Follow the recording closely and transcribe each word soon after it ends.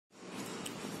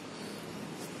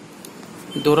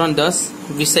ધોરણ 10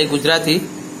 વિષય ગુજરાતી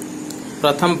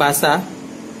પ્રથમ ભાષા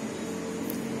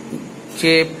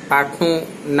જે પાઠનું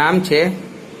નામ છે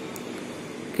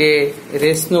કે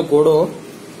રેસનો ઘોડો,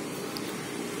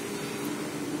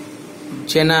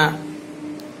 જેના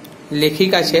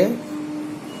લેખિકા છે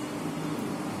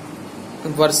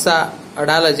વર્ષા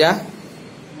અડાલજા,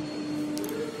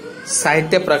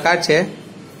 સાહિત્ય પ્રકાર છે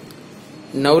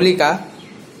નવલિકા।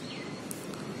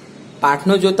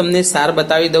 પાઠનો જો તમને સાર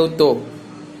બતાવી દઉં તો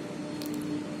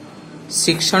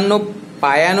શિક્ષણનો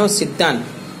પાયાનો સિદ્ધાંત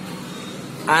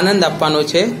આનંદ આપવાનો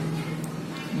છે।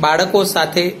 બાળકો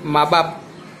સાથે મા બાપ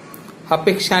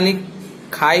અપેક્ષાની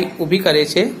ખાઈ ઊભી કરે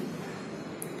છે।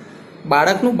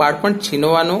 બાળકનું બાળપણ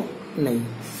છીનવવાનો નહીં।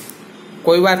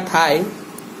 કોઈ વાર થાય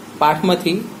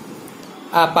પાઠમાંથી,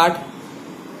 આ પાઠ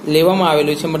લેવામાં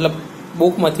આવેલું છે, મતલબ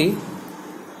બુકમાંથી।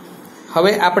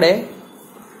 હવે આપણે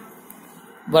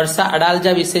વર્ષા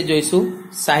અડાલજા વિશે જોઈશું।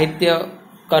 સાહિત્ય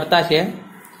કરતા છે,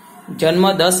 જન્મ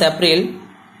 10 એપ્રિલ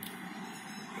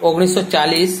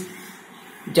 1940,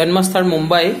 જન્મસ્થળ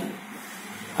મુંબઈ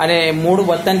અને મૂળ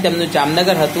વતન તેમનું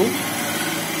જામનગર હતું।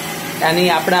 એની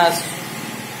આપણા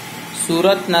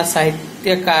સુરતના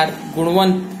સાહિત્યકાર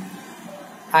ગુણવંત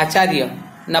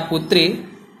આચાર્યના પુત્રી।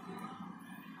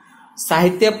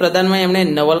 સાહિત્ય પ્રદાનમાં એમણે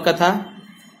નવલકથા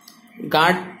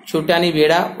ગાંઠ છૂટ્યાની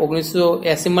વેળા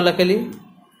 1980માં લખેલી,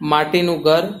 માટીનું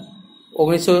ઘર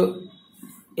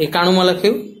 1991માં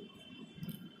લખ્યું,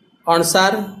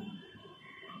 અણસાર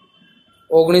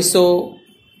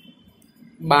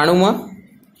 1992માં,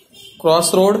 ક્રોસ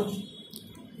રોડ,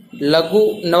 લઘુ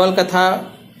નવલકથા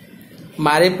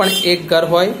મારે પણ એક ઘર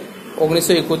હોય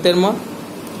 1971માં,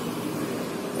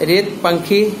 રેત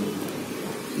પંખી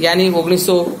યાની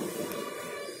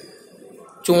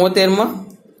 1974માં,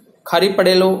 ખરી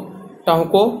પડેલો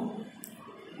ટહુકો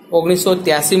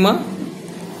 1983માં,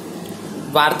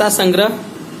 વાર્તા સંગ્રહ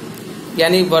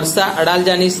યાની વર્ષા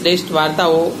અડાલજાની શ્રેષ્ઠ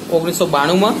વાર્તાઓ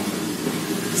 1992માં,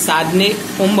 સાધને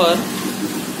ઉંમર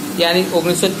યાની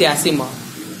 1983માં।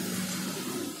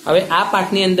 હવે આ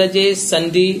પાઠની અંદર જે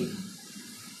સંધિ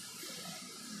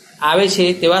આવે છે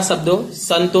તેવા શબ્દો: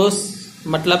 સંતોષ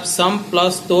મતલબ સમ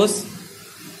પ્લસ દોષ,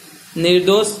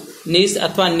 નિર્દોષ નિશ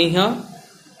અથવા નિહ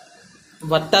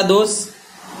વત્તા દોષ,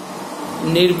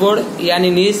 નિર્ભોળ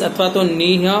યાની નિશ અથવા તો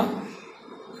નિહ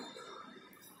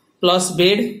પ્લસ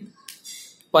ભેડ,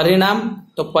 પરિણામ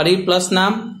તો પરી પ્લસ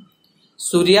નામ,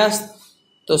 સૂર્યાસ્ત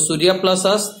તો સૂર્ય પ્લસ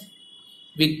અસ્ત,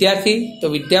 વિદ્યાર્થી તો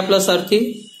વિદ્યા પ્લસ અર્થી,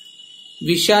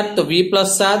 વિષાદ તો વી પ્લસ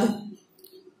સાદ,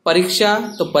 પરીક્ષા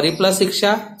તો પરી પ્લસ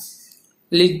શિક્ષા,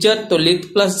 લિજ્જત તો લિત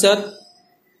પ્લસ જત,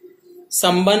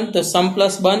 સંબંધ તો સમ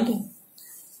પ્લસ બંધ,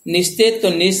 નિસ્તેજ તો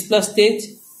નિસ પ્લસ તેજ,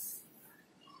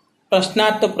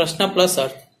 પ્રશ્નાર્થ તો પ્રશ્ન પ્લસ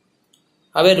અર્થ।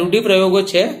 હવે રૂઢિપ્રયોગો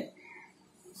છે,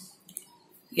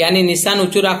 યાની નિશાન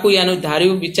ઊંચું રાખવું, યાનું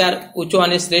ધાર્યું વિચાર ઊંચો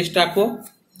અને શ્રેષ્ઠ રાખવો,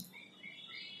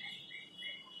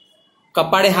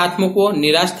 કપાળે હાથ મૂકવો,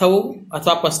 નિરાશ થવું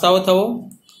અથવા પસ્તાવો થવો,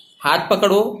 હાથ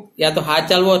પકડવો યા તો હાથ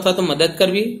ચાલવો અથવા તો મદદ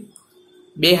કરવી,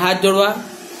 બે હાથ જોડવા,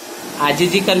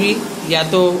 આજીજી કરવી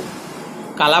યા તો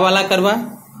કાલાવાલા કરવા,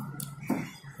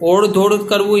 ઓળ ધોળ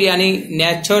કરવું યાની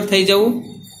નેચર થઈ જવું,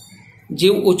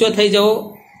 જીવ ઊંચો થઈ જવો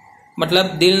મતલબ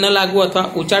દિલ ન લાગવું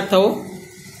અથવા ઉચાટ થવો,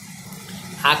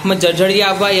 આંખમાં જળજળિયા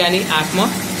આવવા યાની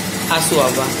આંખમાં આંસુ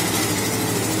આવવા।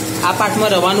 આ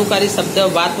પાઠમાં રવાનુકારી શબ્દ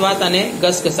વાત વાત અને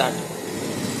ઘસઘસાટ।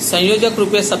 સંયોજક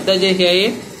રૂપે શબ્દ જે છે એ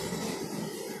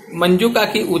મંજુ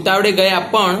કાકી ઉતાવળે ગયા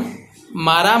પણ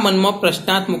મારા મનમાં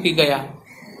પ્રશ્નાર્થ મૂકી ગયા,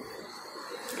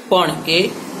 પણ એ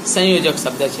સંયોજક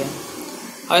શબ્દ છે।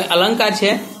 હવે અલંકાર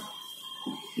છે,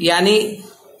 યાની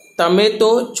તમે તો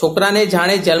છોકરાને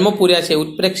જાણે જન્મ પૂર્યા છે,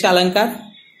 ઉત્પ્રેક્ષ અલંકાર।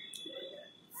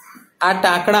 આ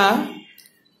ટાંકણા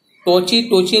ટોચી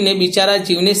ટોચીને બિચારા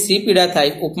જીવને સી પીડા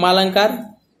થાય, ઉપમા અલંકાર।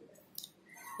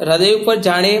 હૃદય ઉપર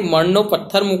જાણે મણનો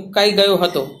પથ્થર મુકાઈ ગયો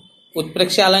હતો,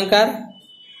 ઉત્પ્રેક્ષ અલંકાર।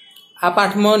 આ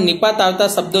પાઠમાં નિપાત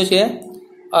આવતા શબ્દો છે,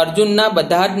 અર્જુનના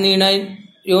બધા જ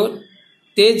નિર્ણયો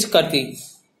તે જ કરતી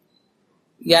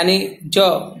યાની જ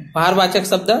ભારવાચક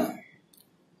શબ્દ,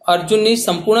 અર્જુનની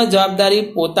સંપૂર્ણ જવાબદારી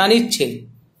પોતાની જ છે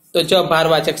તો જ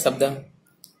ભારવાચક શબ્દ।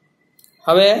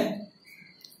 હવે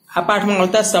આ પાઠમાં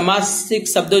આવતા સમાસિક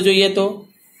શબ્દો જોઈએ તો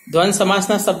દ્વંદ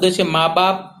સમાસના શબ્દો છે મા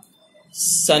બાપ,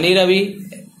 શનિ રવિ,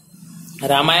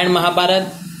 રામાયણ મહાભારત,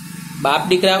 બાપ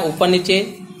દીકરા ઉપર નીચે।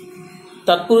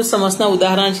 તત્પુરુષ સમાસના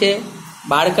ઉદાહરણ છે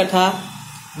બાળકથા,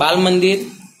 બાલ મંદિર।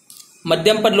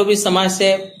 મધ્યમ પદલોભી સમાસ છે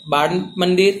બાળ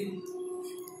મંદિર,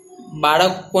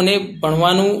 બાળકોને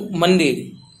ભણવાનું મંદિર।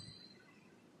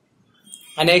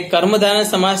 અને કર્મધારય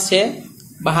સમાસ છે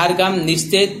બહારગામ,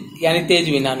 નિસ્તેજ યાની તેજ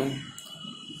વિનાનું।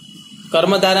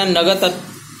 કર્મધારય નગત,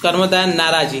 કર્મધારય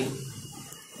નારાજી।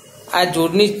 આ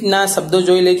જોડણીના શબ્દો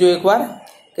જોઈ લેજો એકવાર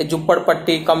કે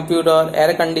ઝૂંપડપટ્ટી, computer,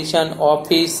 air condition,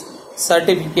 office,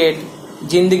 certificate,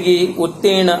 જિંદગી,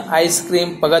 ઉત્તીર્ણ, આઈસ્ક્રીમ,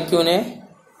 પગથિયું ને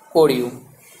કોળિયું.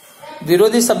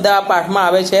 વિરોધી શબ્દ આ પાઠમાં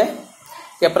આવે છે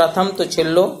કે પ્રથમ તો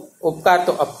છેલ્લો, ઉપકાર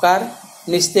તો અપકાર,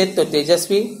 નિસ્તેજ તો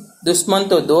તેજસ્વી, દુશ્મન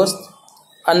તો દોસ્ત,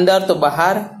 અંદર તો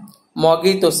બહાર,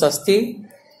 મોંઘી તો સસ્તી,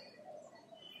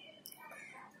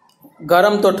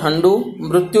 ગરમ તો ઠંડુ,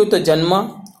 મૃત્યુ તો જન્મ,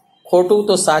 ખોટું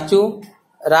તો સાચું,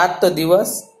 રાત તો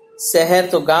દિવસ, શહેર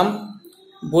તો ગામ,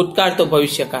 ભૂતકાળ તો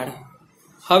ભવિષ્યકાળ.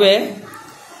 હવે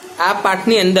આ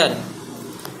પાઠની અંદર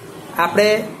આપણે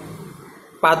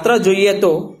પાત્ર જોઈએ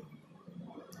તો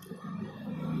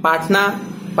પાઠના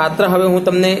પાત્ર હવે હું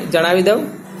તમને જણાવી દઉં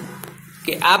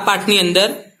કે આ પાઠની અંદર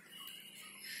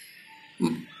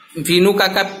વિનુ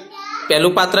કાકા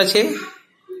પહેલું પાત્ર છે.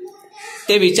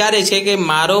 તે વિચારે છે કે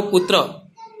મારો પુત્ર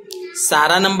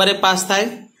સારા નંબરે પાસ થાય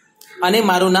અને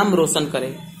મારું નામ રોશન કરે,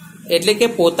 એટલે કે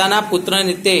પોતાના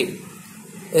પુત્રને તે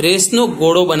રેસનો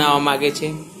ઘોડો બનાવવા માગે છે.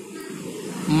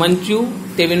 મંજુ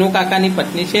તે વિનુ કાકાની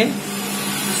પત્ની છે.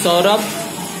 સૌરભ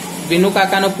વિનુ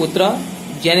કાકાનો પુત્ર,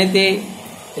 જેને તે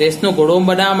રેસનો ઘોડો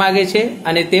બનાવવા માગે છે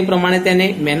અને તે પ્રમાણે તેને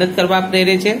મહેનત કરવા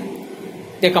પ્રેરે છે.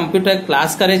 તે કમ્પ્યુટર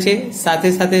ક્લાસ કરે છે, સાથે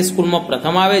સાથે સ્કૂલમાં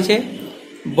પ્રથમ આવે છે.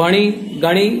 ભણી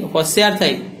ગણી હોશિયાર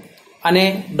થઈ અને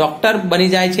ડૉક્ટર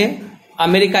બની જાય છે.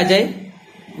 અમેરિકા જઈ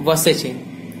વસે છે.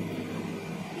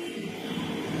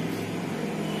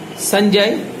 સંજય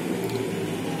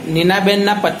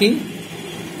નીનાબેનના પતિ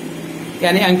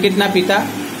યાની અંકિતના પિતા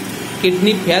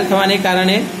કિડની ફેલ થવાને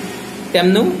કારણે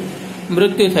તેમનું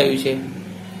મૃત્યુ થયું છે.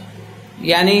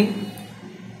 યાની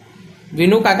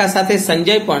વિનુ કાકા સાથે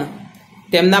સંજય પણ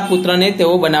તેમના પુત્રને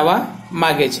તેઓ બનાવવા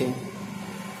માગે છે.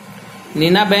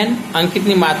 નીનાબેન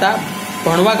અંકિતની માતા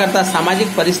ભણવા કરતાં સામાજિક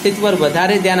પરિસ્થિતિ પર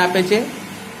વધારે ધ્યાન આપે છે.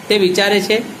 તે વિચારે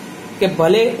છે કે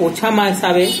ભલે ઓછા માર્ક્સ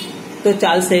આવે તો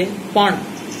ચાલશે, પણ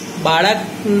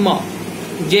બાળકમાં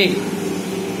જે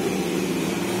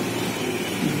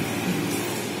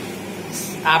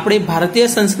આપણે ભારતીય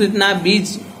સંસ્કૃતિના બીજ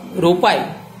રોપાય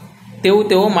તેવું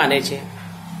તેઓ માને છે.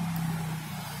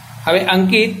 હવે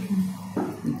અંકિત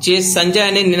જે સંજય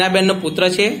અને નીનાબેનનો પુત્ર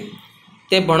છે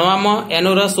તે ભણવામાં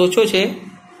એનો રસ ઓછો છે,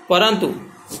 પરંતુ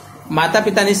માતા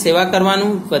પિતાની સેવા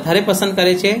કરવાનું વધારે પસંદ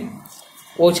કરે છે.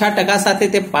 ઓછા ટકા સાથે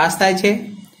તે પાસ થાય છે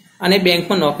અને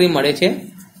બેંકમાં નોકરી મળે છે.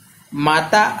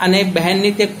 માતા અને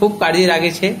બહેનની તે ખૂબ કાળજી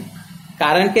રાખે છે,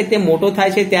 કારણ કે તે મોટો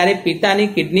થાય છે ત્યારે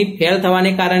પિતાની કિડની ફેલ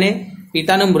થવાને કારણે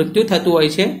પિતાનું મૃત્યુ થતું હોય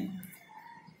છે.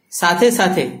 સાથે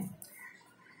સાથે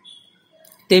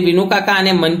તે વિનુ કાકા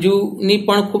અને મંજુની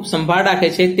પણ ખૂબ સંભાળ રાખે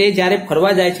છે. તે જ્યારે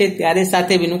ફરવા જાય છે ત્યારે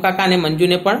સાથે વિનુ કાકા અને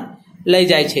મંજુને પણ લઈ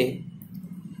જાય છે,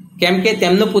 કેમ કે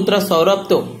તેમનો પુત્ર સૌરભ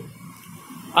તો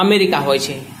અમેરિકા હોય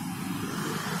છે.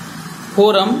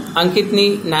 ફોરમ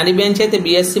અંકિતની નાની બેન છે, તે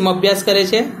બીએસસીમાં અભ્યાસ કરે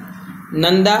છે.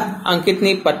 નંદા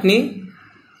અંકિતની પત્ની,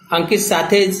 અંકિત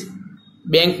સાથે જ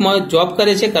બેંકમાં જોબ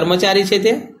કરે છે, કર્મચારી છે.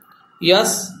 તે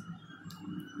યશ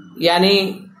યાની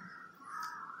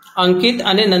અંકિત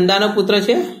અને નંદાનો પુત્ર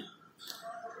છે.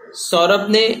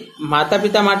 સૌરભને માતા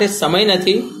પિતા માટે સમય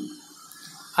નથી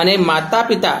અને માતા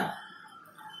પિતા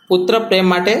પુત્ર પ્રેમ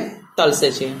માટે તલસે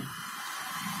છે.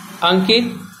 અંકિત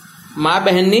મા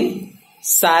બહેનની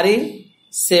સારી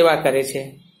સેવા કરે છે.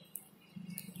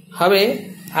 હવે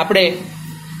આપણે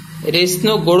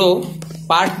રેસનો ઘોડો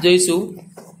પાઠ જોઈશું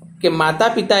કે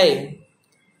માતા પિતાએ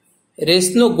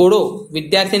રેસનો ઘોડો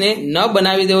વિદ્યાર્થીને ન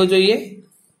બનાવી દેવો જોઈએ,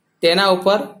 તેના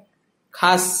ઉપર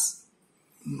ખાસ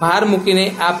ભાર મૂકીને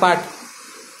આ પાઠ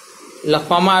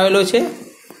લખવામાં આવેલો છે.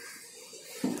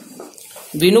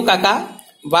 વિનુ કાકા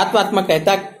વાતમાં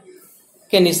કહેતા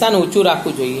કે નિશાન ઊંચું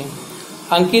રાખવું જોઈએ.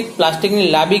 અંકિત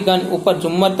પ્લાસ્ટિકની લાંબી ગન ઉપર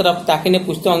ઝુમ્મર તરફ તાકીને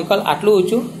પૂછતો, અંકલ આટલું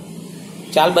ઊંચું?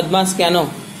 ચાલ બદમાશ ક્યાંનો?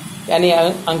 યાની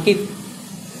અંકિત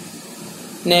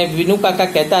ને વિનુ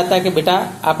કાકા કહેતા હતા કે બેટા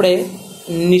આપણે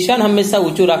નિશાન હંમેશા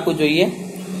ઊંચું રાખવું જોઈએ.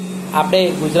 આપણે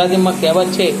ગુજરાતીમાં કહેવત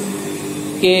છે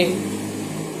કે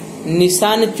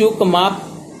નિશાન ચૂક માપ,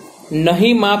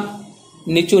 નહીં માપ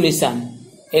નીચું નિશાન.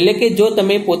 એટલે કે જો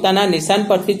તમે પોતાના નિશાન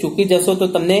પરથી ચૂકી જશો તો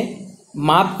તમને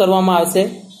માફ કરવામાં આવશે,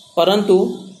 પરંતુ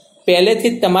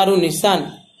પહેલેથી જ તમારું નિશાન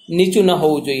નીચું ન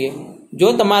હોવું જોઈએ. જો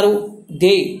તમારું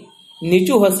ધ્યેય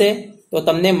નીચું હશે તો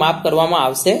તમને માફ કરવામાં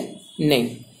આવશે નહીં.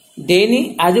 ધ્યેયની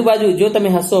આજુબાજુ જો તમે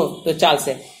હશો તો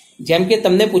ચાલશે. જેમ કે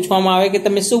તમને પૂછવામાં આવે કે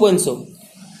તમે શું બનશો,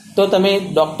 તો તમે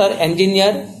ડૉક્ટર,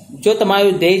 એન્જિનિયર, જો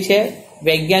તમારું ધ્યેય છે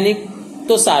વૈજ્ઞાનિક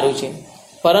તો સારું છે,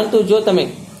 પરંતુ જો તમે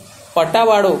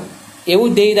પટાવાળો એવું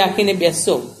ધ્યેય રાખીને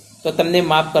બેસશો તો તમને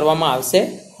માફ કરવામાં આવશે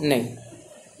નહીં.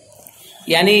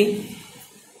 યાની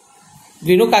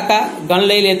વિનુ કાકા ગણ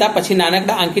લઈ લેતા પછી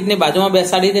નાનકડા અંકિતને બાજુમાં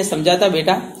બેસાડીને સમજાતા,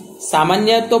 બેટા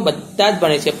સામાન્ય તો બધા જ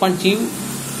ભણે છે, પણ જીવ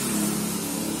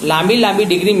લાંબી લાંબી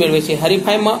ડિગ્રી મેળવે છે,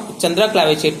 હરીફાઈમાં ચંદ્રક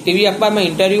લાવે છે, ટીવી અખબારમાં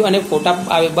ઇન્ટરવ્યૂ અને ફોટા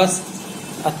આવે, બસ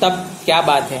તબ ક્યા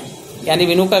બાત હૈ। યાની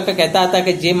વિનુ કાકા કહેતા હતા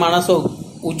કે જે માણસો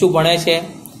ઊંચું ભણે છે,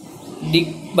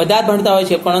 બધા ભણતા હોય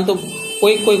છે, પરંતુ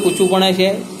કોઈ ઊંચું ભણે છે,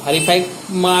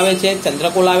 હરીફાઈમાં આવે છે,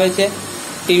 ચંદ્રકો લાવે છે,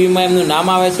 ટીવીમાં એમનું નામ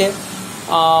આવે છે,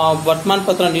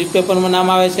 વર્તમાનપત્ર ન્યૂઝપેપરમાં નામ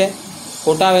આવે છે,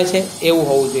 ફોટા આવે છે, એવું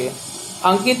હોવું જોઈએ।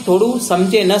 અંકિત થોડું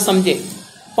સમજે ન સમજે,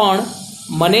 પણ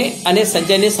મને અને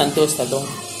સંજયને સંતોષ થતો।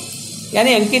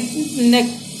 યાની અંકિતને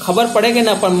ખબર પડે કે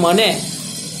ના, પણ મને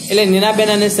એટલે નીનાબેન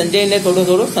અને સંજયને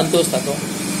થોડો સંતોષ થતો।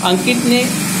 અંકિતને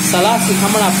સલાહ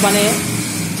શિખામણ આપવાને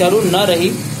જરૂર ન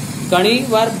રહી।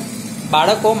 ઘણીવાર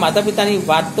બાળકો માતા પિતાની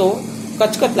વાત તો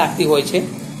કચકચ લાગતી હોય છે,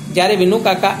 જ્યારે વિનુ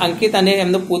કાકા અંકિત અને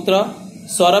એમનો પુત્ર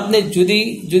સૌરભને જુદી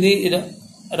જુદી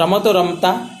રમતો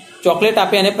રમતા ચોકલેટ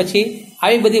આપે અને પછી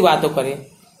આવી બધી વાતો કરે।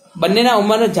 બંનેના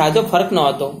ઉંમરનો ઝાઝો ફરક ન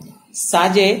હતો।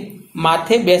 સાંજે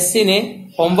માથે બેસીને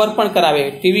હોમવર્ક પણ કરાવે।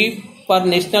 ટીવી પર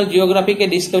નેશનલ જિયોગ્રાફી કે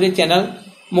ડિસ્કવરી ચેનલ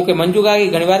મૂકે। મંજુ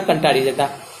કાકી ઘણીવાર કંટાળી જતા।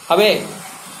 હવે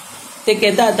તે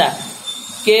કહેતા હતા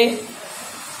કે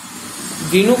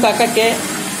વિનુ કાકા કે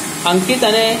અંકિત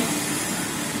અને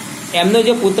એમનો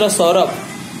જે પુત્ર સૌરભ,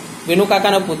 વિનુ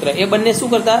કાકાનો પુત્ર, એ બંને શું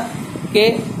કરતા કે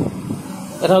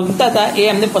રમતા હતા। એ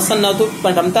એમને પસંદ નહોતું,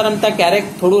 પણ રમતા રમતા ક્યારેક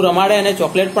થોડું રમાડે અને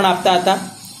ચોકલેટ પણ આપતા હતા।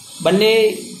 બંને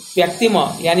વ્યક્તિમાં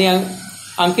યાની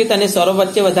અંકિત અને સૌરભ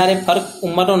વચ્ચે વધારે ફરક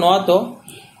ઉંમરનો ન હતો।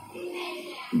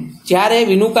 જ્યારે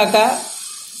વિનુ કાકા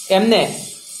એમને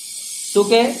શું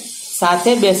કે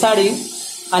સાથે બેસાડી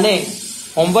અને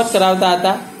હોમવર્ક કરાવતા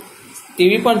હતા,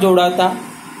 ટીવી પણ જોડાવતા,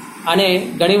 અને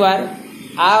ઘણીવાર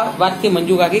આ વાતથી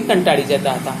મંજુ કાકી કંટાળી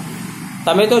જતા હતા।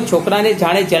 તમે તો છોકરાને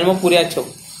જાણે જેલમાં પૂર્યા છો,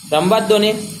 રમવા જ દો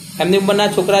ને, એમની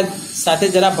ઉંમરના છોકરા સાથે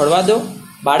જરા ભળવા દો,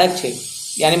 બાળક છે।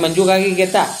 યાની મંજુ કાકી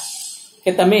કહેતા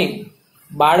કે તમે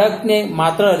બાળકને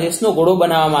માત્ર રેસનો ઘોડો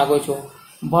બનાવવા માગો છો।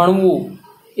 ભણવું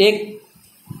એક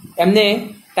એમને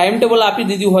ટાઈમ ટેબલ આપી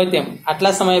દીધું હોય તેમ,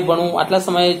 આટલા સમયે ભણવું, આટલા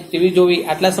સમયે ટીવી જોવી,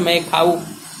 આટલા સમયે ખાવું,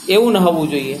 એવું ન હોવું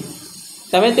જોઈએ।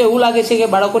 તમે તો એવું લાગે છે કે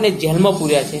બાળકોને જેલમાં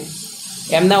પૂર્યા છે।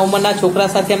 એમના ઉંમરના છોકરા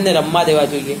સાથે એમને રમવા દેવા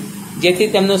જોઈએ, જેથી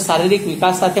તેમનો શારીરિક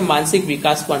વિકાસ સાથે માનસિક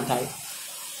વિકાસ પણ થાય।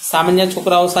 સામાન્ય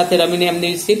છોકરાઓ સાથે રમીને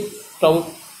એમની શીખ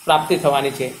પ્રાપ્તિ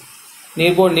થવાની છે,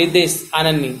 નિર્ભોળ નિર્દેશ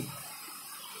આનંદની।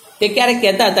 તે ક્યારેક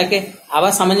કહેતા હતા કે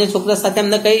આવા સામાન્ય છોકરા સાથે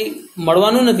એમને કંઈ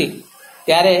મળવાનું નથી।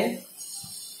 ત્યારે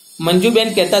મંજુબેન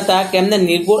કહેતા હતા કે એમને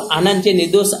નિર્ભોળ આનંદ, જે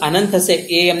નિર્દોષ આનંદ થશે,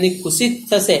 એ એમની ખુશી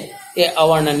થશે, એ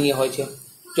અવર્ણનીય હોય છે।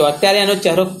 જો અત્યારે એનો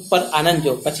ચહેરો પર આનંદ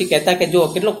જો, પછી કહેતા કે જો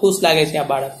કેટલો ખુશ લાગે છે આ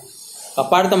બાળક,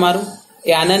 કપાળ તમારું,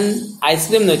 એ આનંદ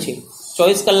આઈસ્ક્રીમનો છે।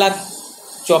 24 કલાક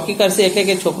ચોકી કરશે એટલે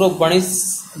કે છોકરો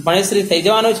ભણેશ્રી થઈ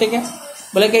જવાનો છે કે?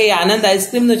 બોલે કે એ આનંદ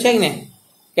આઈસ્ક્રીમનો છે ને,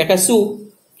 કે શું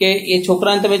કે એ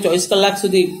છોકરાને તમે 24 કલાક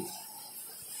સુધી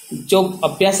જો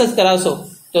અભ્યાસ જ કરાવશો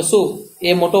તો શું એ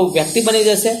મોટો વ્યક્તિ બની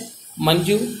જશે?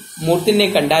 મંજુ મૂર્તિને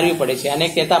કંડારવી પડે છે, અને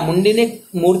કહેતા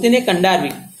મૂર્તિને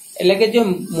કંડારવી એટલે કે જો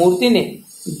મૂર્તિને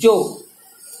જો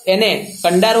એને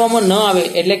કંડારવામાં ન આવે,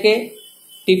 એટલે કે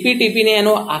ટીપીને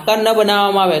એનો આકાર ન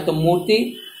બનાવવામાં આવે, તો મૂર્તિ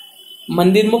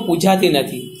મંદિરમાં પૂજાતી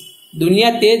નથી।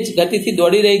 દુનિયા તેજ ગતિથી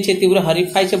દોડી રહી છે, તીવ્ર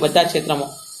હરીફાઈ છે બધા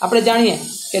ક્ષેત્રમાં। આપણે જાણીએ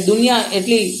કે દુનિયા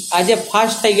એટલી આજે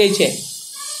ફાસ્ટ થઈ ગઈ છે,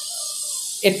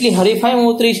 એટલી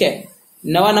હરીફાઈમાં ઉતરી છે,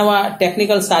 નવા નવા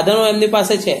ટેકનિકલ સાધનો એમની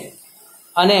પાસે છે,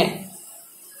 અને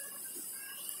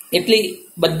એટલી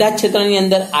બધા જ ક્ષેત્રની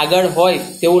અંદર આગળ હોય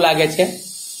તેવું લાગે છે।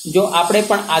 જો આપણે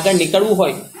પણ આગળ નીકળવું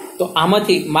હોય તો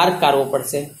આમાંથી માર્ગ કાઢવો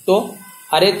પડશે। તો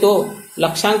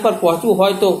લક્ષ્યાંક પર પહોંચવું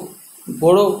હોય તો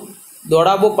ઘોડો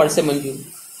દોડાવવો પડશે। મંજુ,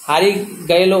 હારી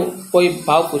ગયેલો કોઈ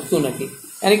ભાવ પૂછતું નથી।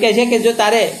 એને કહે છે કે જો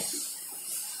તારે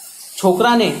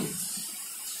છોકરાને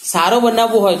સારો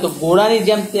બનાવવું હોય તો ઘોડાની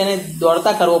જેમ તેને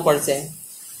દોડતા કરવો પડશે।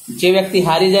 જે વ્યક્તિ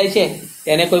હારી જાય છે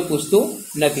તેને કોઈ પૂછતું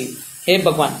નથી। હે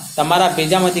ભગવાન, તમારા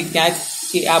ભેજામાંથી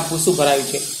ક્યાંકથી આ ભૂસું ભરાયું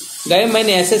છે। ગયે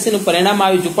મહિને એસએસસીનું પરિણામ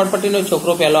આવ્યું, ઝુંપડપટ્ટીનો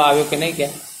છોકરો પહેલો આવ્યો કે નહીં? કે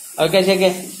હવે કહે છે કે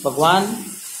ભગવાન,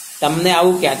 તમને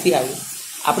આવું ક્યાંથી આવ્યું?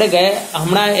 આપણે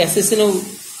હમણાં એસએસસીનું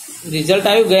રિઝલ્ટ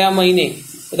આવ્યું ગયા મહિને,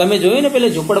 તો તમે જોયું ને, પેલો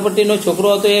ઝુંપડપટ્ટીનો છોકરો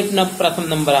હતો એ પ્રથમ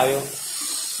નંબર આવ્યો।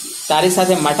 તારી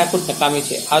સાથે માથાકૂટ નકામી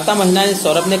છે। આવતા મહિનાની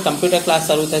સૌરભને કમ્પ્યુટર ક્લાસ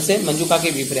શરૂ થશે। મંજુ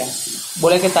કાકી વિભર્યા,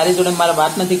 બોલે કે તારી જોડે મારે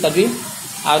વાત નથી કરવી,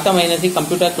 આવતા મહિનાથી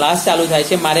કમ્પ્યુટર ક્લાસ ચાલુ થાય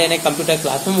છે, મારે એને કમ્પ્યુટર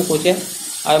ક્લાસમાં મૂકવું છે।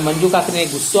 હવે મંજુ કાકીને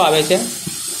ગુસ્સો આવે છે।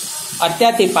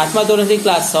 અત્યારથી 5મા ધોરણથી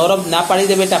ક્લાસ। સૌરભ ના પાડી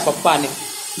દે બેટા, પપ્પાને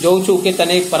જોઉં છું કે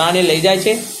તને પરાણે લઈ જાય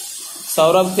છે।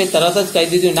 સૌરભે તરત જ કહી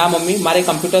દીધું, ના મમ્મી, મારે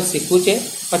કમ્પ્યુટર શીખવું છે,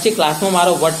 પછી ક્લાસમાં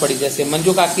મારો વટ પડી જશે।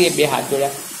 મંજુ કાકીએ 2 હાથ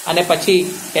જોડ્યા, અને પછી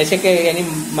કહે છે કે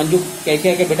મંજુ કહે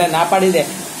છે કે બેટા ના પાડી દે,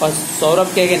 પણ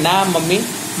સૌરભ કહે કે ના મમ્મી,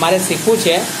 મારે શીખવું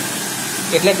છે,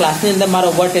 એટલે ક્લાસની અંદર મારો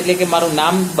વટ એટલે કે મારું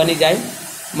નામ બની જાય.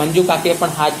 મંજુ કાકીએ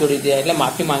પણ હાથ જોડી દીધા એટલે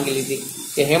માફી માંગી લીધી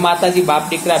કે હે માતાજી, બાપ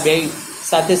દીકરા બે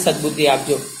સાથે સદબુદ્ધિ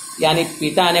આપજો, યાની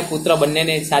પિતા અને પુત્ર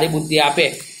બંનેને સારી બુદ્ધિ આપે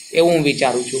એવું હું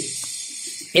વિચારું છું.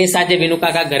 એ સાંજે વિનુ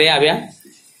કાકા ઘરે આવ્યા.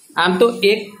 આમ તો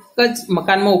એક જ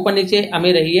મકાનમાં ઉપર નીચે અમે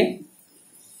રહીએ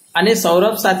અને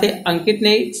સૌરભ સાથે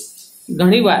અંકિતને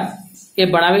ઘણીવાર એ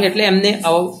ભણાવે એટલે એમને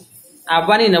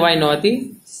આવવાની નવાઈ નહોતી,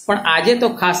 પણ આજે તો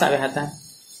ખાસ આવ્યા હતા.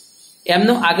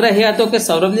 એમનો આગ્રહ એ હતો કે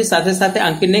સૌરભની સાથે સાથે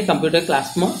અંકિતને કમ્પ્યુટર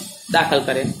ક્લાસમાં દાખલ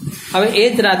કરે. હવે એ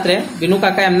જ રાત્રે વિનુ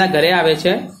કાકા એમના ઘરે આવે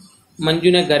છે,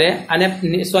 મંજુને ઘરે અને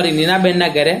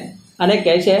નીનાબેનના ઘરે, અને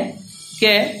કહે છે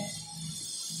કે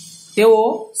તેઓ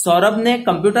સૌરભને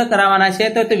કમ્પ્યુટર કરાવવાના છે.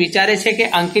 તો તે વિચારે છે કે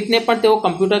અંકિતને પણ તેઓ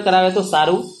કમ્પ્યુટર કરાવે તો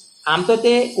સારું. આમ તો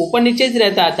તે ઉપર નીચે જ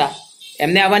રહેતા હતા,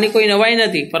 એમને આવવાની કોઈ નવાઈ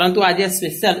નથી, પરંતુ આજે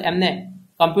સ્પેશિયલ એમને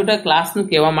કમ્પ્યુટર ક્લાસનું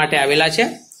કહેવા માટે આવેલા છે.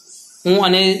 હું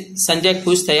અને સંજય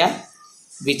ખુશ થયા.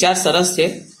 વિચાર સરસ છે.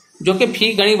 જો કે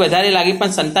ફી ઘણી વધારે લાગી,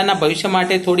 પણ સંતાનના ભવિષ્ય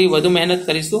માટે થોડી વધુ મહેનત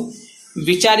કરીશું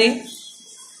વિચારી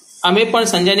અમે પણ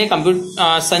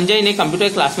સંજયને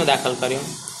કમ્પ્યુટર ક્લાસમાં દાખલ કર્યો.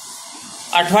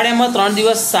 અઠવાડિયામાં 3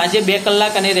 દિવસ સાંજે 2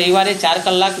 કલાક અને રવિવારે 4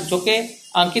 કલાક. જોકે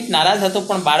અંકિત નારાજ હતો,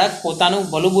 પણ બાળક પોતાનું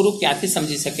ભલું બુરું ક્યાંથી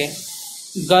સમજી શકે.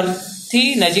 ઘરથી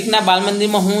નજીકના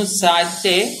બાલમંદિરમાં હું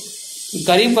સાંજે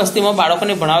ગરીબ વસ્તીમાં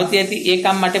બાળકોને ભણાવતી હતી. એ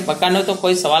કામ માટે પગારનો તો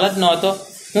કોઈ સવાલ જ નહોતો.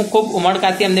 હું ખૂબ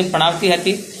ઉમળકાથી એમને ભણાવતી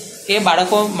હતી. એ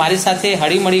બાળકો મારી સાથે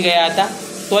હળી મળી ગયા હતા.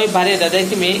 તોય ભારે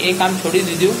હૃદયથી મેં એ કામ છોડી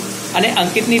દીધું અને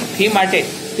અંકિતની ફી માટે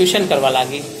ટ્યુશન કરવા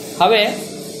લાગી. હવે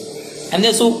એમને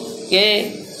શું કે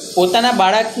પોતાના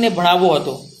બાળકને ભણાવવો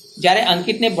હતો, જ્યારે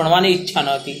અંકિતને ભણવાની ઈચ્છા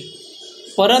નહોતી.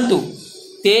 પરંતુ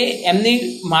તે એમની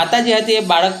માતા જે હતી એ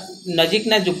બાળક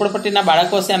નજીકના ઝૂંપડપટ્ટીના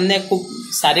બાળકો છે એમને ખૂબ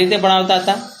સારી રીતે ભણાવતા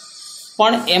હતા.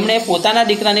 પણ એમણે પોતાના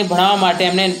દીકરાને ભણાવવા માટે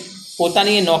એમણે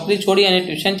પોતાની નોકરી છોડી અને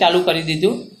ટ્યુશન ચાલુ કરી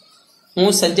દીધું.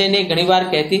 હું સંજયને ઘણીવાર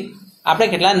કહેતી, આપણે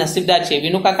કેટલા નસીબદાર છીએ,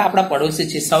 વિનુ કાકા આપણા પડોશી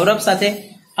છે. સૌરભ સાથે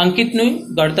અંકિતનું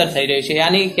ઘડતર થઈ રહ્યું છે.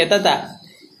 યાની કહેતા હતા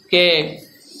કે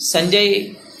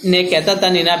સંજયને કહેતા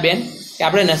હતા નીનાબેન કે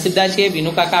આપણે નસીબદાર છીએ,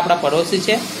 વિનુ કાકા આપણા પડોશી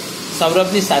છે.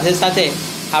 સૌરભની સાથે સાથે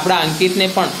આપણા અંકિતને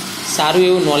પણ સારું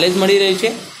એવું નોલેજ મળી રહ્યું છે.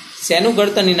 શેનું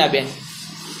ઘડતર નીનાબેન?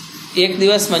 એક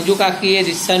દિવસ મંજુ કાકીએ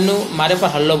રીસરનું મારે પર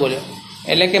હલ્લો બોલ્યો.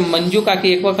 એટલે કે મંજુ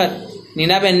કાકી એક વખત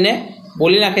નીનાબેનને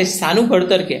બોલી નાખે, શાનું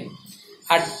ઘડતર કે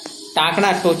આ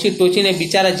ટાંકણા ટોચીને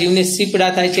બિચારા જીવને સી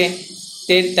પીડા થાય છે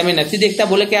તે તમે નથી દેખતા?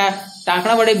 બોલે કે આ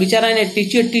ટાંકણા વડે બિચારાને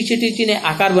ટીચીને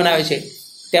આકાર બનાવે છે.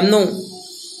 તેમનું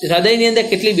હૃદયની અંદર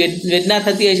કેટલી વેદના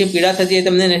થતી હોય છે, પીડા થતી હોય,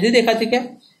 તમને નથી દેખાતી કે?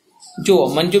 જુઓ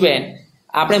મંજુબેન,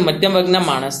 આપણે મધ્યમ વર્ગના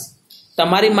માણસ,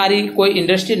 તમારી મારી કોઈ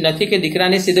ઇન્ડસ્ટ્રી નથી કે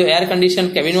દીકરાને સીધો એર કન્ડિશન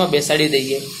કેબિનમાં બેસાડી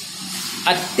દઈએ.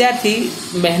 અત્યારથી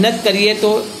મહેનત કરીએ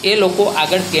તો એ લોકો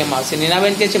આગળ કેમ આવશે?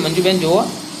 નીનાબેન કહે છે મંજુબેન જુઓ,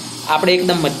 આપણે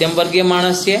એકદમ મધ્યમ વર્ગીય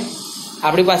માણસ છીએ.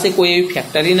 આપણી પાસે કોઈ એવી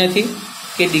ફેક્ટરી નથી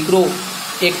કે દીકરો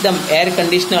એકદમ એર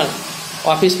કન્ડિશનર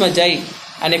ઓફિસમાં જઈ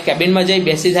અને કેબિનમાં જઈ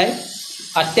બેસી જાય.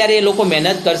 અત્યારે એ લોકો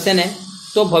મહેનત કરશે ને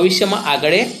તો ભવિષ્યમાં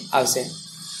આગળ આવશે.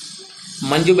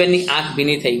 મંજુબેનની આંખ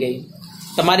ભીની થઈ ગઈ.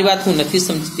 તમારી વાત હું નથી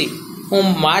સમજતી, હું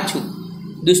માં છું,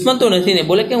 દુશ્મન તો નથી ને?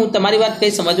 બોલે કે હું તમારી વાત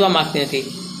કંઈ સમજવા માગતી નથી,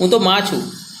 હું તો માં છું.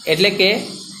 એટલે કે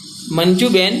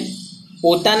મંજુબેન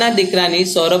પોતાના દીકરાની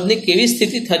સૌરભની કેવી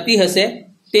સ્થિતિ થતી હશે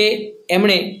તે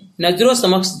એમણે નજરો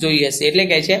સમક્ષ જોઈ હશે. એટલે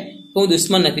કહે છે કે હું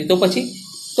દુશ્મન નથી. તો પછી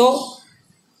તો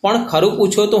પણ ખરું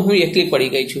પૂછો તો હું એકલી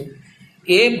પડી ગઈ છું.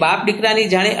 એ બાપ દીકરાની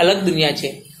જાણે અલગ દુનિયા છે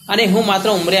અને હું માત્ર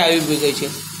ઉંમરે આવી ગઈ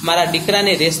છું. મારા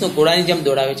દીકરાને રેસનો ઘોડાની જેમ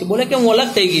દોડાવે છે. બોલે કે હું અલગ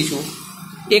થઈ ગઈ છું,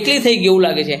 એકલી થઈ ગઈ એવું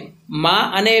લાગે છે. મા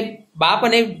અને બાપ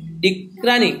અને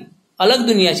દીકરાની અલગ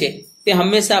દુનિયા છે. તે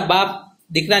હંમેશા બાપ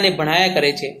દીકરાને ભણાયા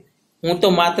કરે છે. હું તો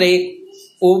માત્ર એક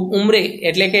ઉંમરે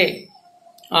એટલે કે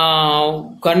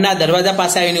ઘરના દરવાજા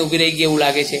પાસે આવીને ઊભી રહી ગઈ એવું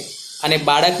લાગે છે અને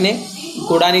બાળકને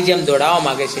ઘોડાની જેમ દોડાવવા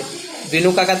માગે છે. વિનુ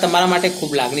કાકા તમારા માટે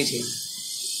ખૂબ લાગણી છે.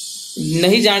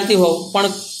 નહીં જાણતી હોવ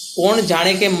પણ કોણ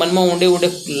જાણે કે મનમાં ઊંડે ઊંડે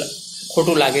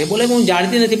ખોટું લાગે. બોલે હું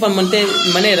જાણતી નથી પણ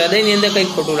મને હૃદયની અંદર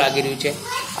કંઈક ખોટું લાગી રહ્યું છે.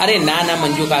 અરે ના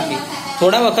મંજુ કાકી,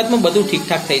 થોડા વખતમાં બધું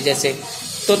ઠીકઠાક થઈ જશે.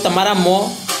 તો તમારા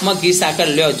મોંમાં ઘી સાકર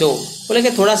લ્યો જો. બોલે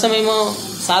કે થોડા સમયમાં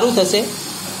સારું થશે.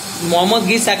 મોંમાં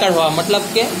ઘી સાકર હોવા મતલબ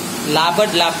કે લાભ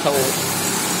જ લાભ થવો.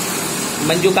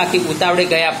 મંજુ કાકી ઉતાવળે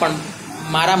ગયા પણ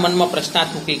મારા મનમાં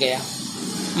પ્રશ્નાર્થ મૂકી ગયા.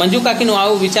 મંજુ કાકીનું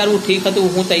આવું વિચારવું ઠીક હતું.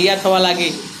 હું તૈયાર થવા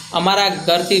લાગી. અમારા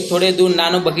ઘરથી થોડે દૂર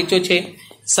નાનો બગીચો છે.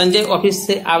 સંજય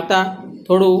ઓફિસથી આવતા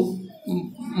થોડું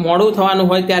મોડું થવાનું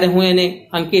હોય ત્યારે હું એને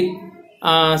અંકિત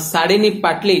સાડીની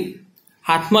પાટલી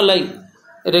હાથમાં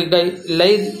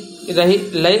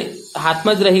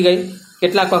હાથમાં જ રહી ગઈ.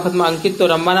 કેટલાક વખતમાં અંકિત તો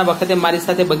રમવાના વખતે મારી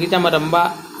સાથે બગીચામાં રમવા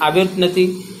આવ્યો જ નથી.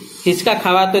 હિંચકા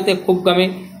ખાવા તો તે ખૂબ ગમે.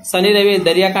 શનિ રવિએ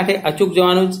દરિયાકાંઠે અચૂક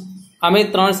જવાનું જ. અમે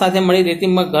 3 સાથે મળી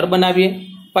રેતીમાં ઘર બનાવીએ.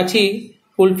 પછી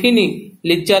કુલ્ફીની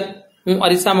લિજ્જત હું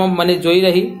અરીસામાં મને જોઈ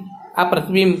રહી. આ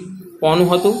પ્રતિબિંબ કોનું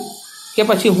હતું કે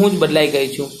પછી હું જ બદલાઈ ગઈ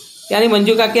છું? ત્યાંની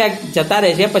મંજુ કાકી આ જતા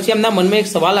રહે છે. પછી એમના મનમાં એક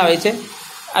સવાલ આવે છે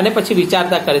અને પછી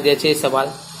વિચારતા કરી દે છે એ સવાલ.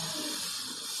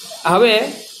 હવે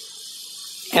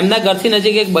એમના ઘરથી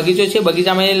નજીક એક બગીચો છે.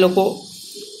 બગીચામાં એ લોકો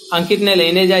અંકિતને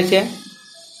લઈને જાય છે.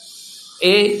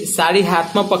 એ સાડી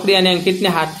હાથમાં પકડી અને અંકિતને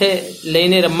હાથે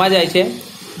લઈને રમવા જાય છે.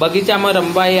 બગીચામાં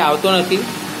રમવા એ આવતો નથી.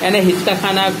 એને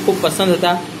હિંચકાખાના ખૂબ પસંદ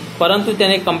હતા, પરંતુ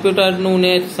તેને કમ્પ્યુટરનું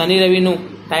ને શનિ રવિનું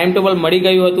ટાઈમ ટેબલ મળી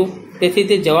ગયું હતું. તેથી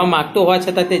તે જવા માગતો હોવા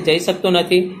છતાં તે જઈ શકતો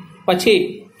નથી. પછી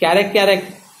ક્યારેક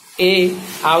એ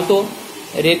આવતો,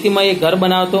 રેતીમાં એ ઘર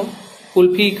બનાવતો,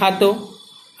 કુલ્ફી ખાતો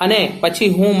અને પછી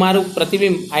હું મારું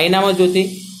પ્રતિબિંબ આઈનામાં જોતી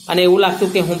અને એવું લાગતું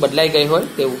કે હું બદલાઈ ગઈ હોય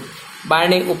તેવું.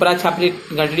 બારણે ઉપરા છાપરી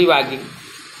ઘંટડી વાગી.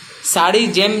 સાડી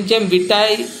જેમ જેમ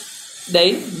વીંટાઈ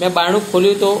દઈ મેં બારણું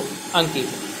ખોલ્યું તો અંકિત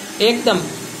એકદમ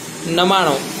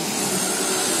નમાણો,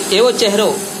 એવો ચહેરો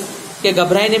કે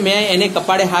ગભરાઈને મેં એને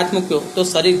કપાળે હાથ મૂક્યો તો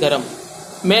શરીર ગરમ.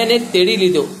 મેં એને તેડી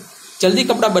લીધો, જલ્દી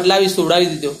કપડાં બદલાવી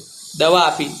સુવડાવી દીધો, દવા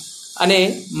આપી અને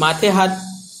માથે હાથ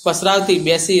પસરાવતી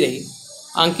બેસી રહી.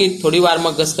 અંકિત થોડી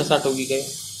વારમાં ઘસઘસાટ ઉગી ગયો.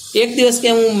 એક દિવસ કે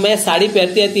મેં સાડી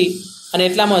પહેરતી હતી અને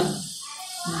એટલામાં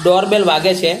ડોરબેલ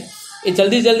વાગે છે. એ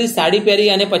જલ્દી સાડી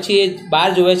પહેરી અને પછી એ બહાર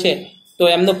જોવે છે તો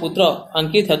એમનો પુત્ર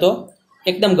અંકિત હતો.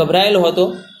 એકદમ ગભરાયેલો હતો.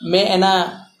 મેં એના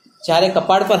જ્યારે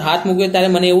કપાળ પર હાથ મૂક્યો ત્યારે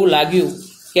મને એવું લાગ્યું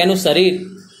કે એનું શરીર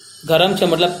ગરમ છે,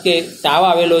 મતલબ કે તાવ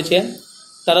આવેલો છે.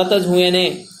 તરત જ હું એને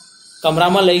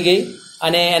કમરામાં લઈ ગઈ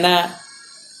અને એના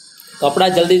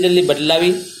કપડાં જલ્દી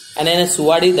બદલાવી અને એને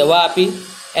સુવાડી, દવા આપી,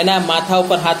 એના માથા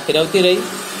ઉપર હાથ ફેરવતી રહી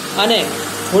અને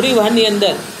થોડી વારની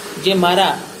અંદર જે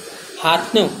મારા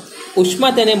હાથનું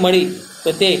ઉષ્મા તેને મળી તો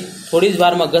તે થોડી જ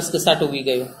વારમાં ઘસઘસાટ ઉગી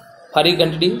ગયો. ફરી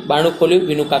ઘંટડી, બારણું ખોલ્યું,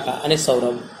 વિનુકાકા અને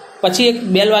સૌરભ. પછી એક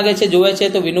બેલ વાગે છે, જોવે છે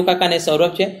તો વિનુકાકા અને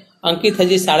સૌરભ છે. અંકિત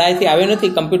હજી શાળાએથી આવ્યો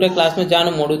નથી, કમ્પ્યુટર ક્લાસમાં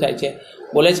જવાનું મોડું થાય છે.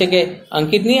 બોલે છે કે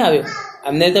અંકિત નહીં આવ્યો,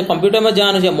 અમને તો કમ્પ્યુટરમાં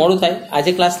જવાનું છે, મોડું થાય,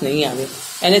 આજે ક્લાસ નહીં આવે,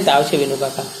 એને તાવ છે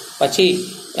વિનુકાકા. પછી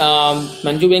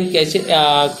મંજુબેન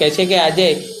કહે છે કે આજે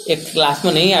એક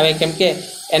ક્લાસમાં નહીં આવે કેમ કે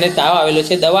એને તાવ આવેલો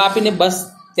છે, દવા આપીને બસ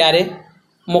ત્યારે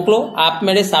મોકલો,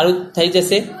 આપમેળે સારું થઈ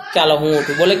જશે, ચાલો હું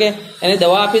ઉઠું. બોલે કે એને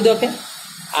દવા આપી દો કે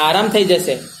આરામ થઈ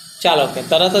જશે, ચાલો કે.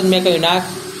 તરત જ મેં કહ્યું ના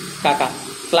કાકા,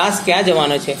 ક્લાસ ક્યાં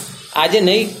જવાનો છે, આજે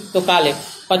નહીં તો કાલે,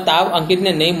 પણ તાવ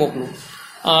અંકિતને નહીં મોકલું.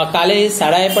 કાલે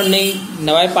શાળાએ પણ નહીં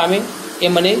નવાઈ પામે એ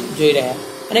મને જોઈ રહ્યા.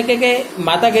 અને કે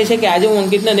માતા કહે છે કે આજે હું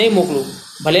અંકિતને નહીં મોકલું,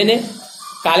 ભલે ને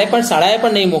કાલે પણ શાળાએ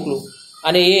પણ નહીં મોકલું.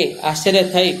 અને એ આશ્ચર્ય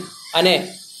થઈ અને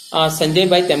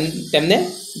સંજયભાઈ તેમને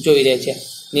જોઈ રહે છે.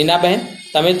 નીનાબહેન,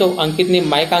 તમે તો અંકિતની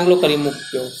માઇક આંગલો કરી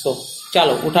મૂક્યો છો,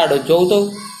 ચાલો ઉઠાડો, જોઉં તો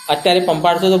અત્યારે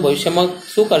પંપાડશો તો ભવિષ્યમાં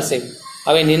શું કરશે.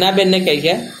 હવે નીનાબેનને કહે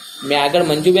છે, મેં આગળ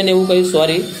મંજુબેન એવું કહ્યું,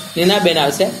 સોરી નીનાબેન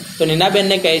આવશે તો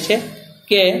નીનાબેનને કહે છે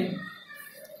કે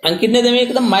અંકિતને તમે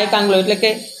એકદમ માઇક આંગલો એટલે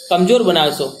કે કમજોર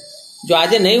બનાવશો, જો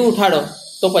આજે નહીં ઉઠાડો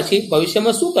તો પછી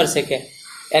ભવિષ્યમાં શું કરશે, કે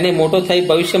એને મોટો થઈ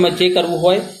ભવિષ્યમાં જે કરવું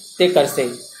હોય તે કરશે.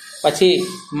 પછી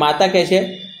માતા કહે છે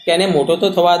કે એને મોટો તો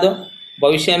થવા દો,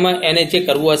 ભવિષ્યમાં એને જે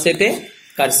કરવું હશે તે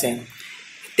કરશે,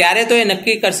 ત્યારે તો એ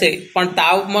નક્કી કરશે, પણ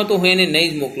તાવમાં તો હું એને નહીં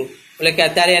જ મોકલું. એટલે કે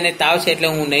અત્યારે એને તાવ છે એટલે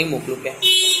હું નહીં મોકલું. કે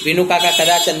વિનુ કાકા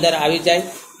કદાચ અંદર આવી જાય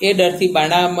એ ડરથી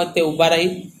બારણામાં તે ઊભા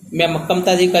રહી. મેં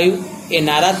મક્કમતાથી કહ્યું. એ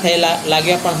નારાજ થયેલા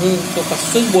લાગ્યા, પણ હું તો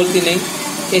કશું જ બોલતી નહીં.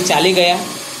 એ ચાલી ગયા.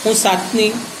 હું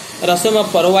સાથની રસોઈમાં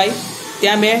પરોવાઈ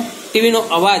ત્યાં મેં ટીવીનો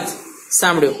અવાજ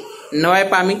સાંભળ્યો, નવાઈ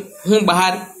પામી. હું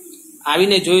બહાર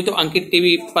આવીને જોયું તો અંકિત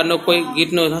ટીવી પરનો કોઈ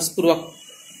ગીતનો રસપૂર્વક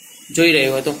જોઈ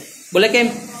રહ્યો હતો. બોલે કે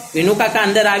વિનુ કાકા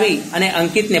અંદર આવી અને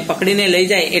અંકિતને પકડીને લઈ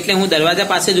જાય એટલે હું દરવાજા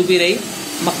પાસે જ ઊભી રહી.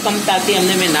 મક્કમતાથી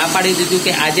અમને મેં ના પાડી દીધું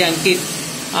કે આજે અંકિત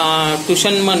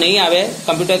ટ્યુશનમાં નહીં આવે,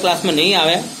 કમ્પ્યુટર ક્લાસમાં નહીં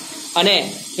આવે. અને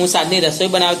હું સાંજની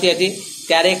રસોઈ બનાવતી હતી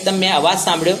ત્યારે એકદમ મેં અવાજ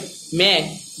સાંભળ્યો. મેં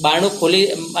બારણું ખોલી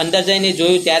અંદર જઈને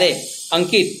જોયું ત્યારે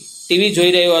અંકિત ટીવી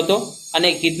જોઈ રહ્યો હતો અને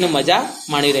ગીતનો મજા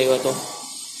માણી રહ્યો હતો.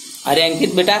 અરે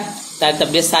અંકિત બેટા, તારી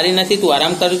તબિયત સારી નથી, તું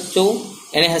આરામ કરજો,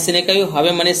 એને હસીને કહ્યું.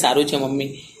 હવે મને સારું છે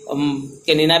મમ્મી.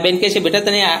 કે નીનાબેન કહે છે બેટા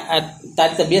તને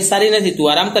તારી તબિયત સારી નથી, તું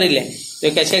આરામ કરી લે. તો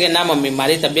એ કહે છે કે ના મમ્મી,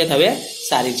 મારી તબિયત હવે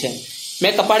સારી છે.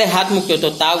 મેં કપાળે હાથ મૂક્યો તો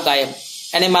તાવ ગાયબ.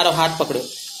 એને મારો હાથ પકડ્યો,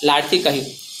 લાડથી કહ્યું,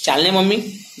 ચાલને મમ્મી,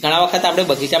 ઘણા વખત આપણે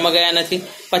બગીચામાં ગયા નથી.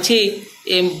 પછી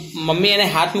એ મમ્મી એને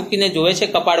હાથ મૂકીને જોવે છે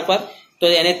કપાળ પર તો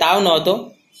એને તાવ નહોતો.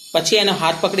 પછી એનો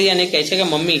હાથ પકડી અને કહે છે કે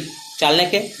મમ્મી ચાલને,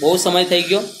 કે બહુ સમય થઈ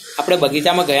ગયો, આપણે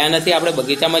બગીચામાં ગયા નથી, આપણે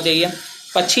બગીચામાં જઈએ.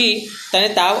 પછી તને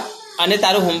તાવ અને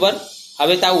તારું હોમવર્ક,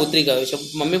 હવે તાવ ઉતરી ગયો છે.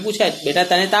 મમ્મી પૂછે બેટા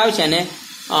તને તાવ છે અને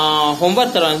હોમવર્ક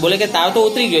કરવાનું. બોલે કે તાવ તો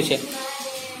ઉતરી ગયો છે.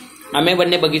 અમે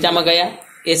બંને બગીચામાં ગયા.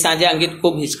 એ સાંજે અંકિત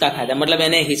ખૂબ હિંચકા ખાધા, મતલબ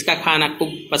એને હિંચકા ખાવાના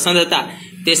ખૂબ પસંદ હતા.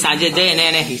 તે સાંજે જઈ અને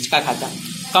એને હિંચકા ખાતા.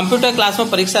 કમ્પ્યુટર ક્લાસમાં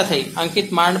પરીક્ષા થઈ. અંકિત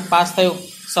માંડ પાસ થયો.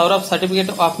 સૌરભ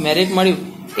સર્ટિફિકેટ ઓફ મેરિટ મળ્યું.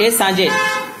 એ સાંજે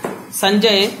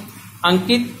સંજય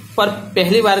અંકિત પર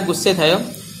પહેલી વાર ગુસ્સે થયો.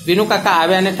 વિનુ કાકા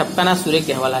આવ્યા અને ઠપકાના સૂરે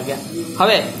કહેવા લાગ્યા.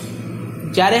 હવે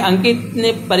જ્યારે અંકિતને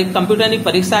કમ્પ્યુટરની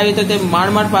પરીક્ષા આવી તો તે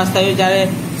માંડ પાસ થયો. જ્યારે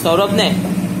સૌરભને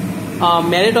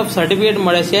મેરિટ ઓફ સર્ટિફિકેટ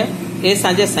મળે છે. એ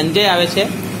સાંજે સંજય આવે છે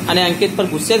અને અંકિત પર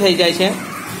ગુસ્સે થઈ જાય છે.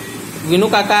 વિનુ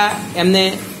કાકા એમને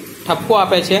ઠપકો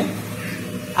આપે છે.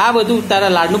 આ બધું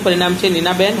તારા લાડનું પરિણામ છે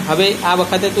નીનાબેન. હવે આ